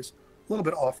strange ways, a little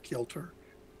bit off kilter.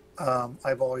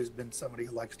 I've always been somebody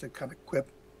who likes to kind of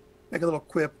make a little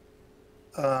quip.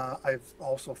 I've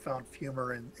also found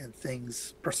humor in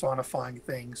things, personifying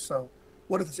things. So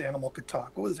what if this animal could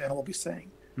talk? What would this animal be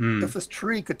saying? Mm. If this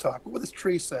tree could talk, what would this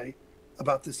tree say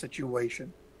about this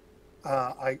situation?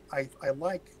 I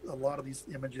like a lot of these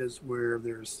images where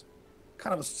there's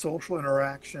kind of a social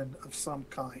interaction of some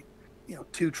kind. You know,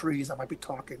 two trees that might be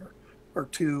talking, or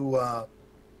two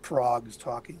frogs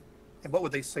talking, and what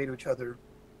would they say to each other?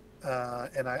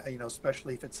 And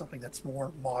especially if it's something that's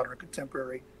more modern,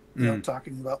 contemporary. You know,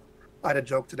 talking about. I had a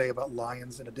joke today about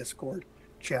lions in a Discord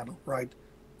channel, right?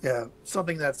 Yeah,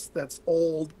 something that's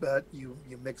old, but you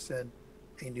mix in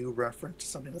a new reference,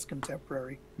 something that's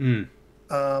contemporary.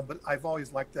 But I've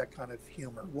always liked that kind of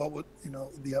humor. What would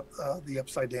the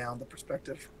upside down, the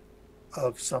perspective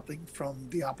of something from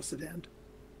the opposite end?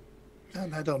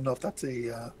 And I don't know if that's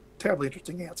a terribly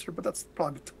interesting answer, but that's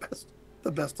probably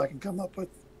the best I can come up with.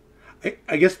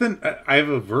 I guess then I have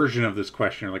a version of this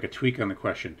question, or like a tweak on the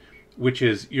question, which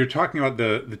is you're talking about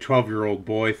the 12-year-old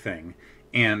boy thing,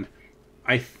 and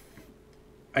I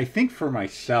think for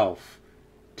myself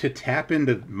to tap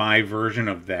into my version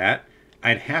of that,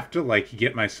 I'd have to like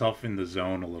get myself in the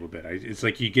zone a little bit. It's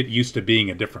like you get used to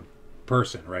being a different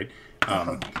person, right?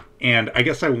 And I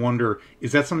guess I wonder,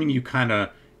 is that something you kind of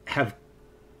have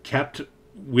kept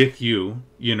with you,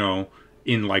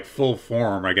 in like full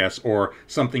form, I guess, or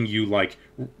something you like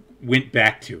went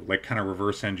back to, like kind of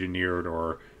reverse engineered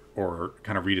or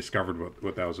kind of rediscovered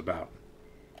what that was about?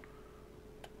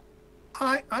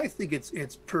 I think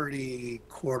it's pretty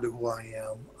core to who I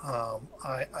am.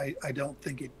 I don't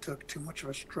think it took too much of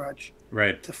a stretch,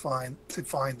 right, to find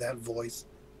that voice.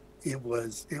 It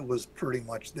was pretty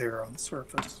much there on the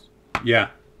surface. Yeah.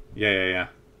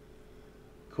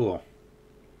 Cool.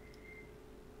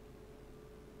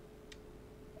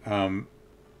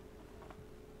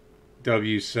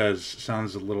 W says,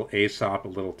 sounds a little Aesop, a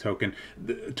little Tolkien.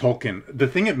 The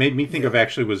thing it made me think of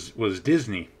actually was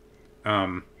Disney.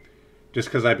 Just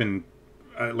because I've been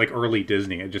like early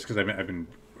Disney, just because I've been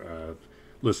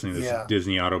listening to this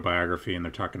Disney autobiography, and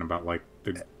they're talking about like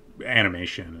the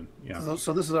animation and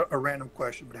So this is a random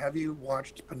question, but have you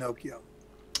watched Pinocchio?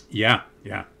 Yeah.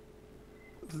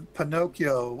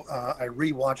 Pinocchio, I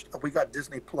rewatched. We got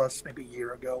Disney Plus maybe a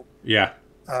year ago. Yeah.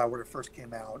 When it first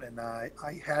came out, and I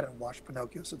hadn't watched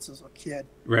Pinocchio since I was a kid.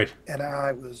 Right. And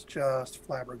I was just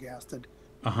flabbergasted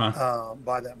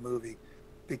by that movie,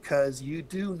 because you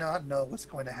do not know what's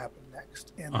going to happen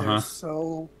next. And there's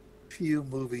so few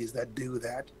movies that do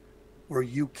that, where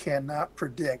you cannot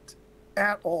predict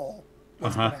at all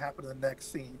what's going to happen in the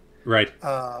next scene. Right.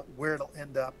 Where it'll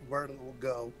end up, where it will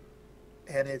go.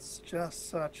 And it's just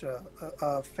such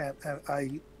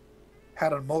I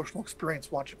had an emotional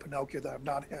experience watching Pinocchio that I've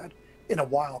not had in a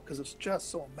while, because it's just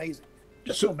so amazing.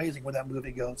 So amazing where that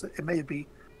movie goes. It may be,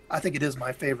 I think it is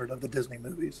my favorite of the Disney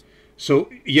movies. So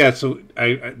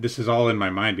I this is all in my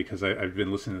mind because I've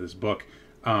been listening to this book.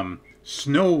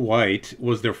 Snow White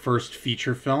was their first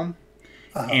feature film,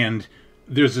 Uh, and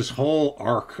there's this whole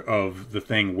arc of the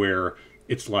thing where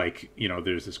it's like,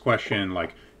 there's this question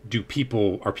like, are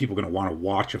people going to want to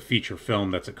watch a feature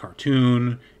film that's a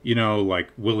cartoon? Like,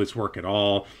 will this work at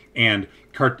all? And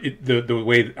the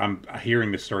way I'm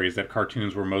hearing this story is that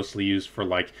cartoons were mostly used for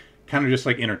like kind of just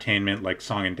like entertainment, like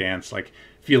song and dance, like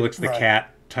Felix the right.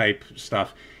 Cat type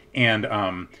stuff. And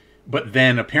but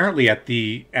then apparently at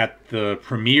the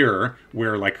premiere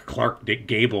where like Clark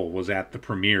Gable was at the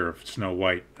premiere of Snow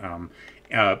White,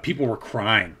 people were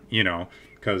crying,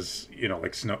 because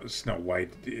like Snow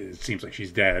White, it seems like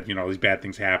she's dead. These bad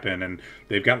things happen, and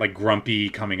they've got like Grumpy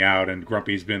coming out, and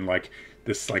Grumpy's been like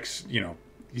this, like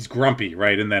he's grumpy,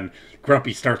 right? And then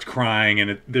Grumpy starts crying,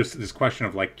 and there's this question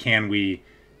of like, can we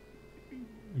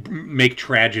make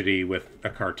tragedy with a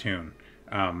cartoon?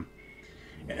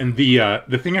 And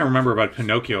the thing I remember about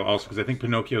Pinocchio also, because I think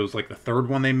Pinocchio was like the third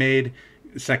one they made.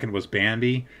 The second was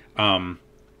Bambi.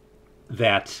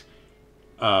 That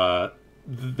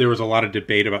there was a lot of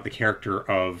debate about the character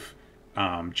of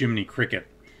Jiminy Cricket,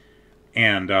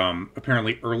 and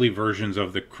apparently early versions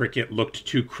of the cricket looked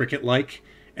too cricket-like,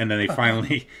 and then they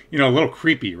finally, a little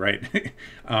creepy, right?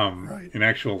 Right. An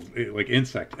actual like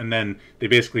insect, and then they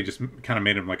basically just kind of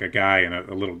made him like a guy in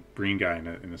a little green guy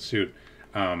in a suit.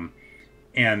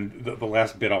 And the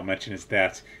last bit I'll mention is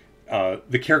that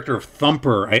the character of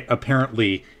Thumper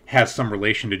apparently has some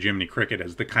relation to Jiminy Cricket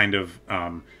as the kind of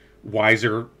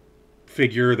wiser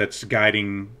figure that's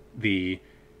guiding the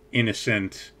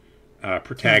innocent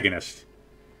protagonist.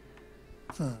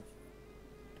 Hmm.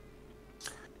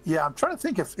 Yeah, I'm trying to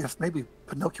think if maybe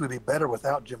Pinocchio would be better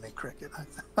without Jiminy Cricket.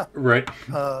 Right.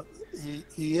 uh,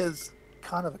 he is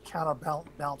kind of a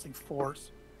counterbalancing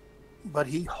force, but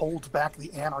he holds back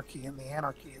the anarchy, and the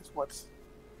anarchy is what's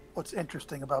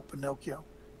interesting about Pinocchio.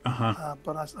 Uh-huh.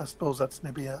 But I suppose that's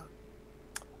maybe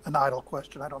an idle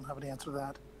question. I don't have an answer to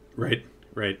that. Right.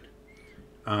 Right.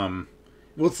 Well,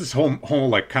 it's this whole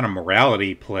like kind of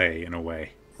morality play in a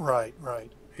way. Right,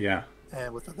 right. Yeah.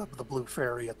 And with the blue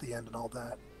fairy at the end and all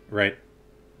that. Right.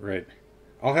 Right.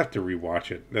 I'll have to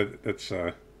rewatch it. That's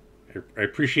I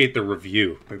appreciate the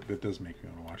review. That does make me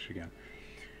want to watch it again.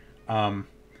 All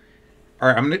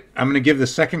right, I'm gonna give the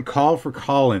second call for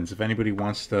call-ins if anybody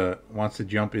wants to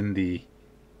jump in the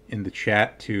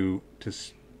chat to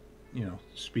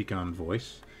speak on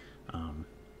voice,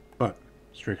 but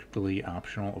strictly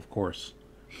optional, of course.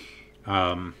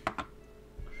 I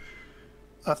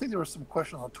think there was some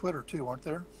questions on Twitter too, weren't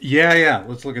there? Yeah.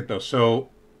 Let's look at those. So,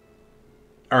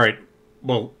 all right.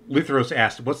 Well, Lutheros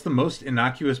asked, "What's the most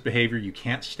innocuous behavior you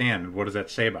can't stand, and what does that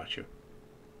say about you?"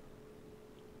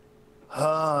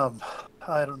 Um,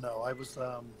 I don't know. I was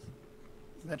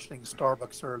mentioning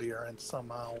Starbucks earlier, and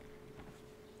somehow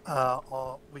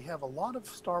we have a lot of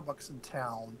Starbucks in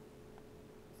town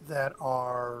that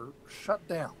are shut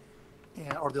down,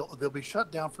 or they'll be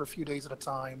shut down for a few days at a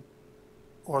time,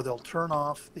 or they'll turn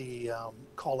off the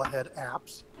call ahead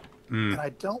apps. Mm. And I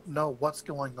don't know what's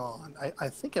going on. I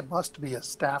think it must be a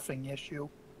staffing issue,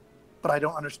 but I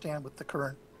don't understand with the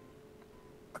current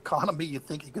economy. You'd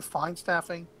think you could find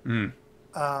staffing, Mm.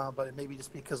 but it may be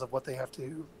just because of what they have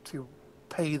to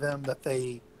pay them that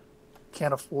they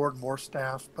can't afford more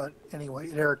staff. But anyway,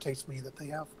 it irritates me that they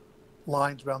have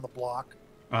lines around the block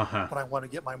Uh-huh. when I want to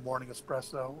get my morning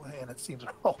espresso, and it seems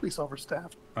they're always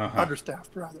overstaffed, Uh-huh.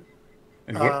 understaffed rather.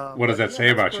 And what does that Yeah, say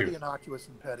about pretty you? innocuous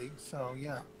and petty. So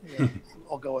yeah,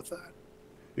 I'll go with that.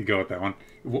 You go with that one.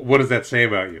 What does that say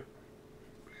about you?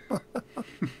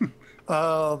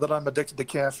 That I'm addicted to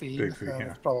caffeine. Yeah.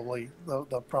 It's probably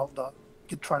the problem.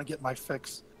 Trying to get my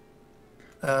fix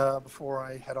before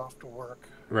I head off to work.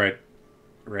 Right.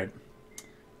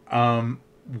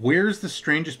 Where's the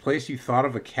strangest place you thought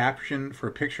of a caption for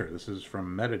a picture? This is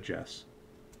from MetaJess.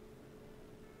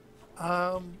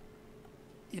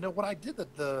 When I did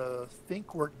the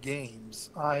ThinkWork games,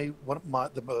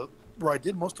 where I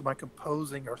did most of my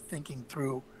composing or thinking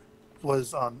through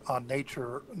was on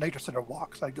nature center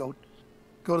walks. I go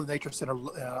to the nature center.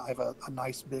 I have a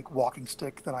nice big walking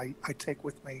stick that I take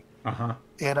with me, Uh-huh.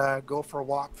 and I go for a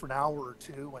walk for an hour or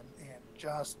two, and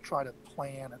just try to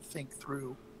plan and think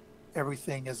through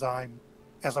everything as I'm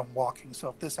walking. So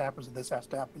if this happens and this has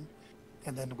to happen,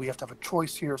 and then we have to have a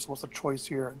choice here. So what's the choice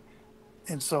here?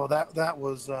 And so that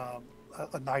was a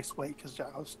nice way, because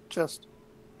I was just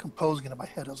composing it in my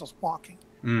head as I was walking.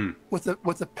 Mm. With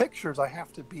the pictures, I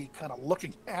have to be kind of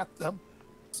looking at them,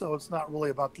 so it's not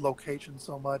really about the location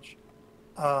so much.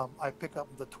 I pick up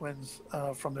the twins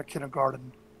from their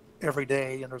kindergarten every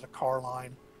day, and there's a car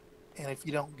line, and if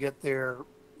you don't get there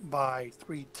by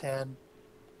 3:10,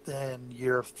 then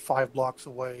you're 5 blocks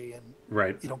away, and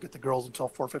Right. you don't get the girls until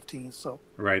 4:15. So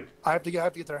Right. I have to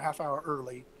get there a half hour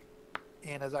early.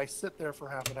 And as I sit there for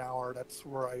half an hour, that's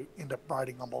where I end up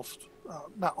writing almost,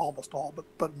 not almost all,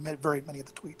 but very many of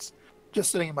the tweets.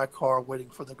 Just sitting in my car waiting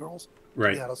for the girls to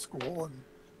Right. get out of school, and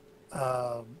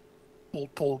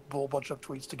pull a bunch of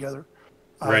tweets together.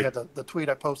 I Right. had the tweet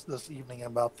I posted this evening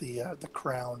about the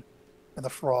crown and the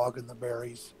frog and the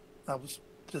berries. That was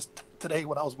just today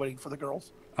when I was waiting for the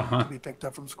girls Uh-huh. to be picked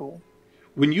up from school.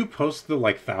 When you post the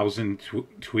like 1,000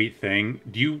 tweet thing,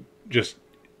 do you just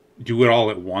do it all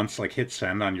at once, like hit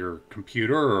send on your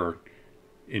computer, or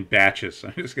in batches?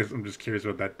 I'm just curious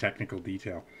about that technical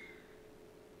detail.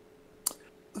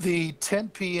 The 10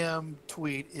 p.m.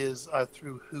 tweet is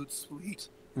through Hootsuite.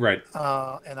 Right.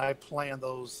 And I plan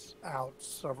those out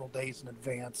several days in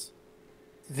advance.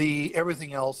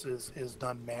 Everything else is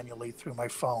done manually through my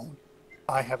phone.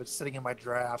 I have it sitting in my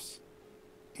drafts,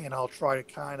 and I'll try to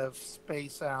kind of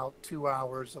space out 2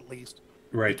 hours at least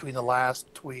Right. between the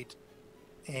last tweet,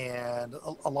 and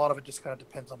a lot of it just kind of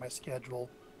depends on my schedule.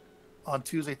 On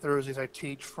Tuesday, Thursdays, I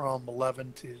teach from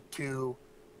 11 to 2,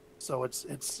 so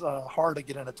it's hard to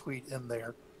get in a tweet in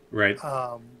there. Right.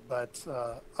 But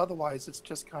otherwise, it's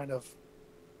just kind of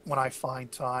when I find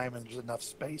time and there's enough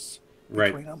space Right.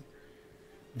 between them.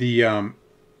 The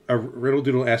a Riddle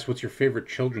Doodle asks, "What's your favorite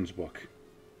children's book?"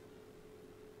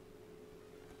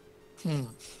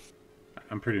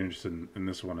 I'm pretty interested in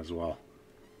this one as well.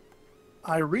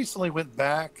 I recently went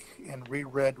back and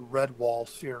reread Redwall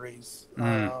series,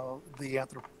 the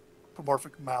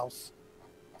anthropomorphic mouse,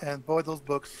 and boy, those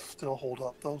books still hold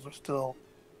up. Those are still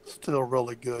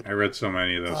really good I read so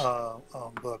many of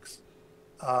those. books.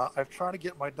 I've tried to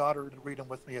get my daughter to read them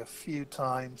with me a few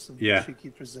times, and Yeah. she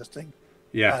keeps resisting.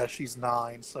 Yeah. She's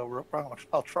 9, so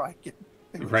I'll try again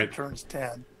maybe when Right. she turns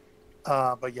 10.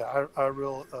 But yeah, I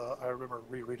remember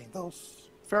rereading those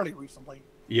fairly recently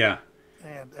Yeah.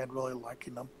 and really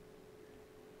liking them.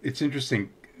 It's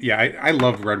interesting. Yeah, I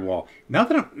love Redwall. Now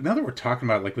that we're talking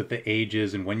about like with the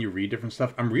ages and when you read different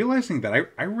stuff, I'm realizing that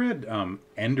I read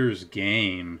Ender's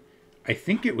Game. I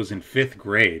think it was in 5th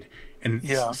grade, and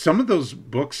Yeah. some of those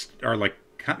books are like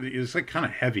it's like kind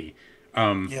of heavy.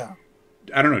 Yeah.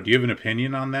 I don't know. Do you have an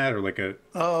opinion on that, or like a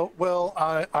Well,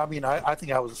 I mean, I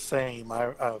think I was the same.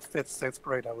 5th, 6th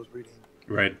grade, I was reading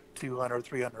right? 200,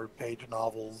 300-page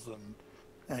novels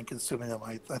and consuming them.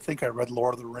 I think I read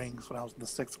Lord of the Rings when I was in the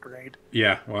 6th grade.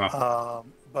 Yeah. Wow.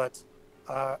 But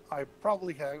I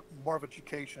probably had more of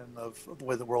education of the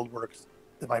way the world works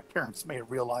than my parents may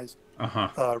have realized.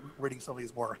 Reading some of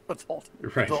these more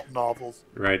Right. adult novels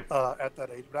Right. at that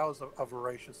age. But I was a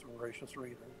voracious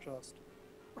reader, just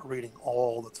reading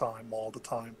all the time.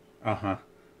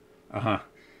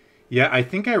 Yeah, I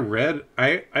think I read.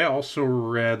 I also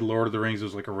read Lord of the Rings. It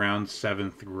was like around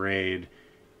 7th grade,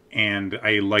 and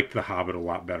I liked The Hobbit a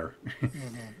lot better.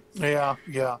 Yeah.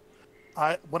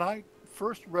 When I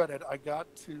first read it, I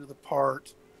got to the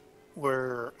part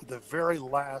where the very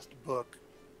last book,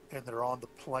 and they're on the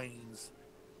plains,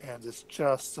 and it's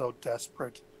just so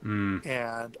desperate,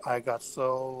 and I got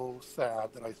so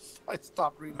sad that I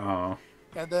stopped reading. Oh.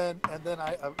 And then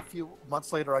a few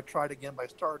months later, I tried again, but I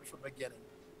started from the beginning.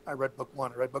 I read book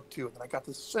 1, I read book 2, and then I got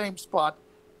the same spot.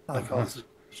 I'm like, oh, this is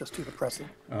just too depressing.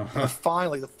 And then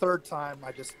finally, the third time,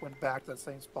 I just went back to that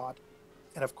same spot.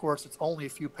 And of course, it's only a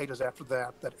few pages after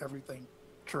that everything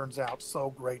turns out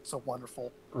so great, so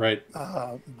wonderful. Right.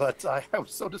 But I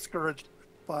was so discouraged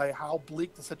by how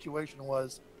bleak the situation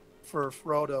was for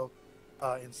Frodo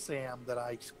and Sam that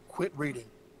I quit reading.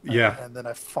 Yeah. And then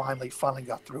I finally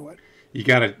got through it. You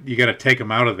gotta take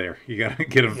them out of there. You gotta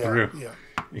get them through. Yeah.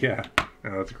 Yeah.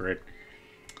 Oh, that's great.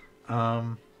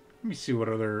 Let me see what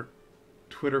other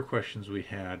Twitter questions we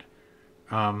had.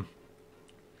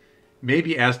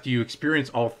 Maybe asked, do you experience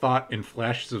all thought in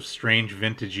flashes of strange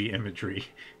vintagey imagery?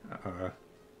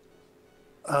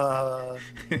 No.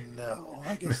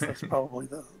 I guess that's probably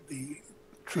the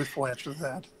truthful answer to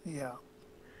that. Yeah.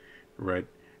 Right.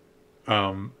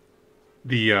 Torval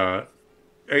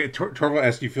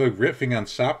asked, do you feel like riffing on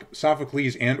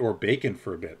Sophocles and or Bacon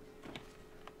for a bit?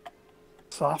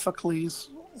 Sophocles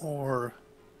or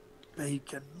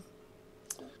Bacon?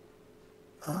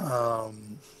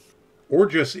 Or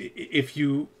just if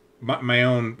you, my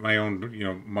own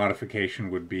modification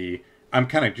would be, I'm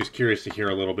kind of just curious to hear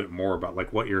a little bit more about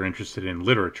like what you're interested in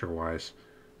literature wise,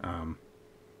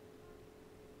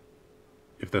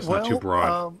 if that's not too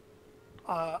broad.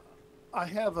 I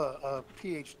have a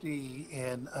PhD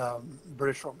in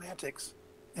British Romantics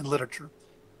and literature,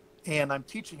 and I'm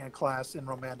teaching a class in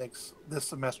Romantics this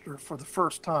semester for the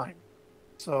first time.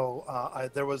 So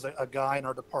there was a guy in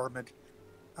our department,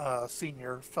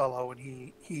 senior fellow,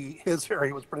 and his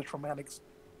area was British Romantics.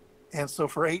 And so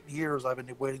for 8 years, I've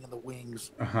been waiting in the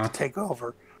wings Uh-huh. to take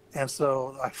over. And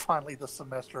so I finally, this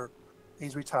semester,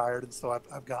 he's retired, and so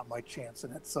I've got my chance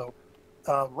in it. So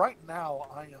right now,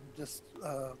 I am just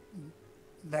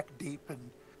neck deep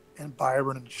in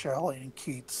Byron and Shelley and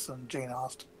Keats and Jane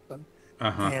Austen,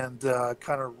 Uh-huh. and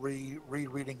kind of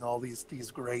rereading all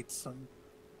these greats and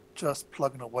just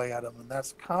plugging away at them. And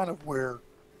that's kind of where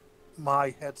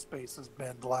my headspace has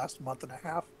been the last month and a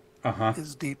half, Uh-huh.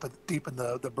 is deep in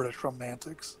the British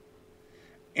Romantics.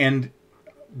 And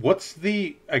what's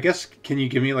the, I guess, can you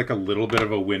give me like a little bit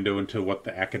of a window into what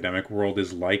the academic world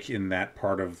is like in that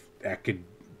part of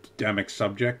academic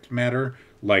subject matter?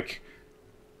 Like,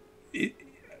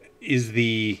 is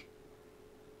the,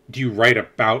 do you write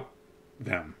about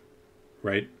them,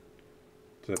 right?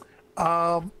 Is that,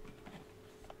 Um,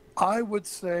 I would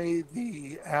say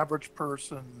the average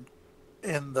person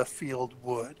in the field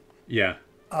would. yeah.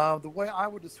 The way I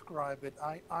would describe it,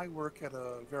 I work at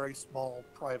a very small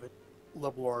private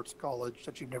liberal arts college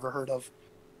that you've never heard of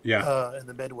Yeah. in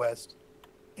the Midwest.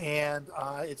 And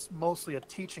it's mostly a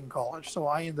teaching college. So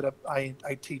I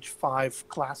teach 5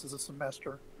 classes a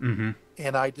semester, Mm-hmm.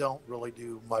 and I don't really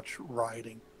do much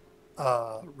writing.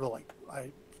 Really,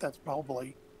 that's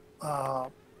probably uh,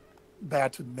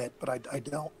 bad to admit, but I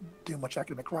don't do much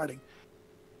academic writing.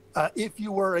 If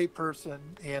you were a person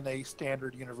in a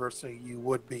standard university, you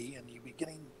would be, and you'd be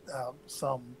getting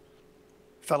some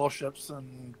fellowships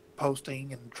and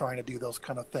posting and trying to do those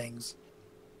kind of things.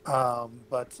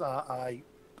 But I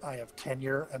have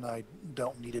tenure, and I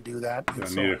don't need to do that, and Don't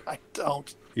need so it. I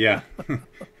don't. Yeah.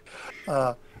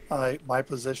 Uh, my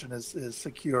position is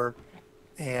secure,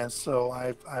 and so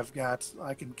I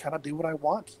can kind of do what I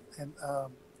want, and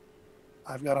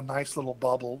I've got a nice little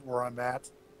bubble where I'm at,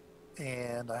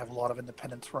 and I have a lot of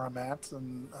independence where I'm at,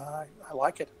 and I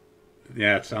like it.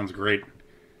 Yeah, it sounds great.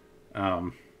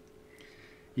 Um,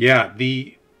 yeah,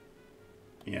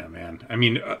 yeah, man. I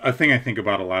mean, a thing I think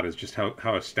about a lot is just how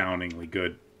astoundingly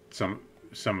good some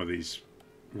of these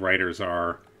writers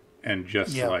are, and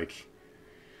just Yeah. like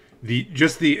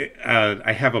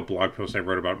I have a blog post I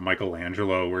wrote about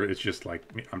Michelangelo where it's just like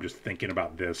I'm just thinking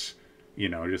about this,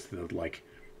 just the like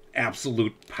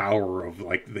absolute power of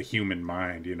like the human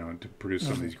mind, to produce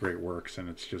some of these Hmm. great works, and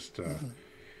it's just Hmm.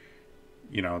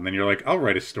 and then you're like, I'll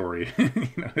write a story.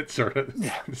 It sort of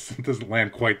Yeah. it doesn't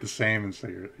land quite the same, and so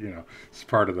it's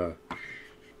part of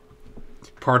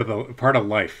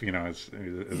life, as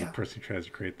a Yeah. person who tries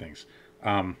to create things.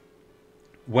 Um,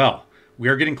 well, we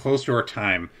are getting close to our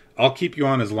time. I'll keep you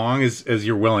on as long as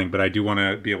you're willing, but I do want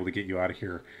to be able to get you out of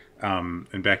here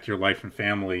and back to your life and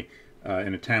family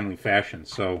in a timely fashion.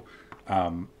 So,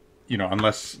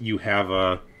 unless you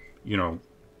have you know,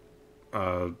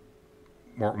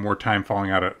 more time falling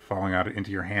out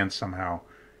into your hands somehow,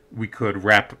 we could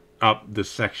wrap up this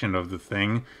section of the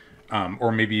thing,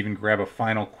 or maybe even grab a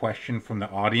final question from the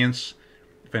audience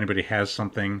if anybody has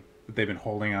something that they've been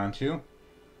holding on to.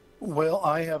 Well,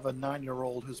 I have a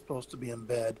 9-year-old who's supposed to be in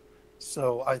bed,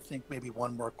 so I think maybe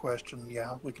one more question.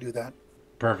 Yeah, we could do that.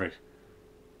 Perfect.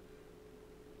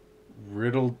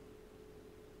 Riddle.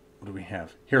 What do we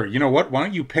have here? You know what? Why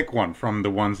don't you pick one from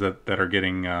the ones that are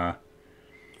getting?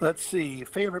 Let's see.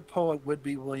 Favorite poet would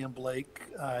be William Blake.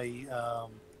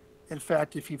 In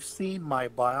fact, if you've seen my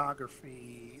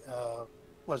biography,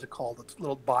 what's it called? It's a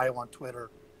little bio on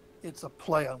Twitter. It's a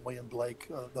play on William Blake.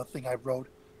 The thing I wrote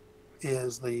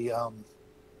is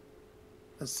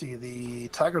let's see, the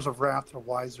Tigers of Wrath are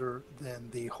wiser than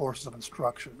the horses of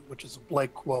instruction, which is a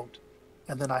Blake quote.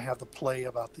 And then I have the play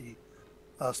about the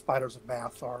spiders of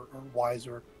math are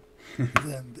wiser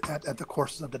than at the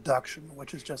courses of deduction,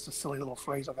 which is just a silly little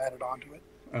phrase I've added onto it.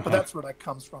 But Uh-huh. that's where that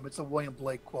comes from. It's a William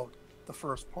Blake quote, the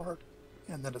first part,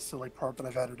 and then a silly part that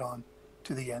I've added on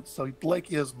to the end. So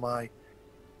Blake is my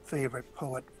favorite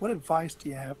poet. What advice do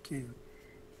you have to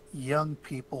young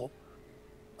people?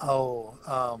 Oh,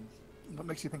 what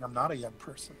makes you think I'm not a young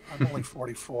person? I'm only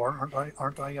 44.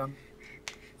 Aren't I young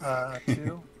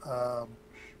too?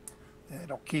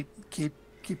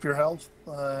 Keep your health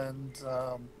and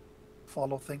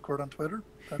follow ThinkWord on Twitter.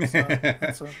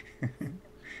 That's a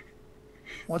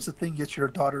Once the thing gets your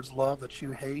daughter's love that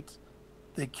you hate,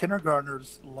 the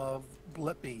kindergartners love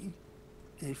Blippi.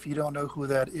 If you don't know who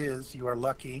that is, you are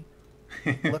lucky.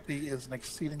 Blippi is an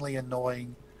exceedingly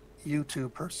annoying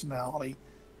YouTube personality,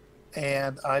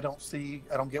 and I don't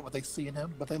get what they see in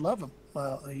him, but they love him.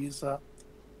 He's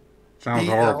Sounds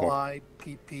horrible.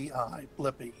 Blippi.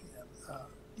 Blippi.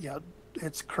 Yeah,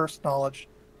 it's cursed knowledge.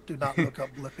 Do not look up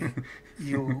Blippi.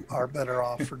 You are better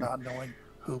off for not knowing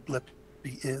who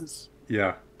Blippi is.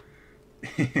 Yeah.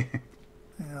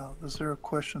 Yeah. Is there a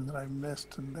question that I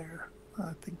missed in there?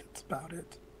 I think that's about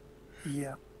it.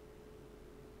 Yeah.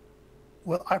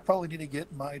 Well, I probably need to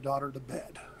get my daughter to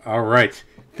bed. All right.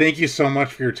 Thank you so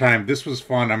much for your time. This was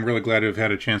fun. I'm really glad to have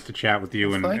had a chance to chat with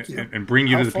you, Thank you. And bring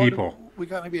you How to the far people. We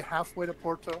got maybe halfway to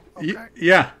Porto. Okay.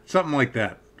 Yeah, something like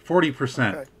that.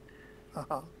 40%. Okay.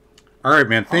 Uh-huh. All right,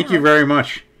 man. Thank All you right. very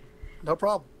much. No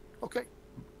problem. Okay.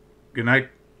 Good night.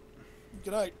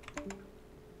 Good night.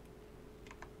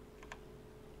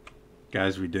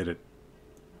 Guys, we did it.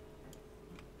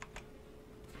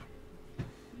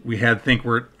 We had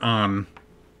Thinkwort on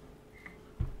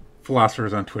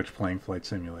Philosophers on Twitch playing Flight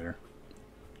Simulator.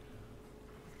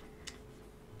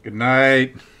 Good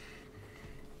night.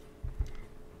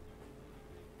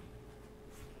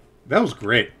 That was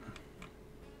great.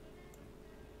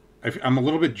 I'm a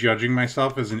little bit judging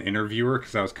myself as an interviewer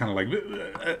because I was kind of like,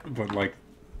 but like,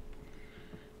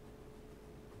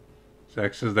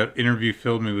 Zach says that interview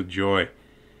filled me with joy.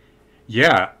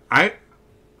 Yeah, I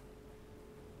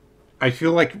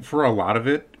feel like for a lot of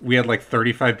it, we had like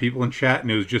 35 people in chat and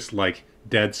it was just like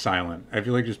dead silent. I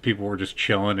feel like just people were just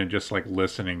chilling and just like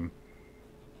listening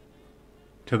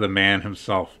to the man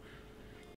himself.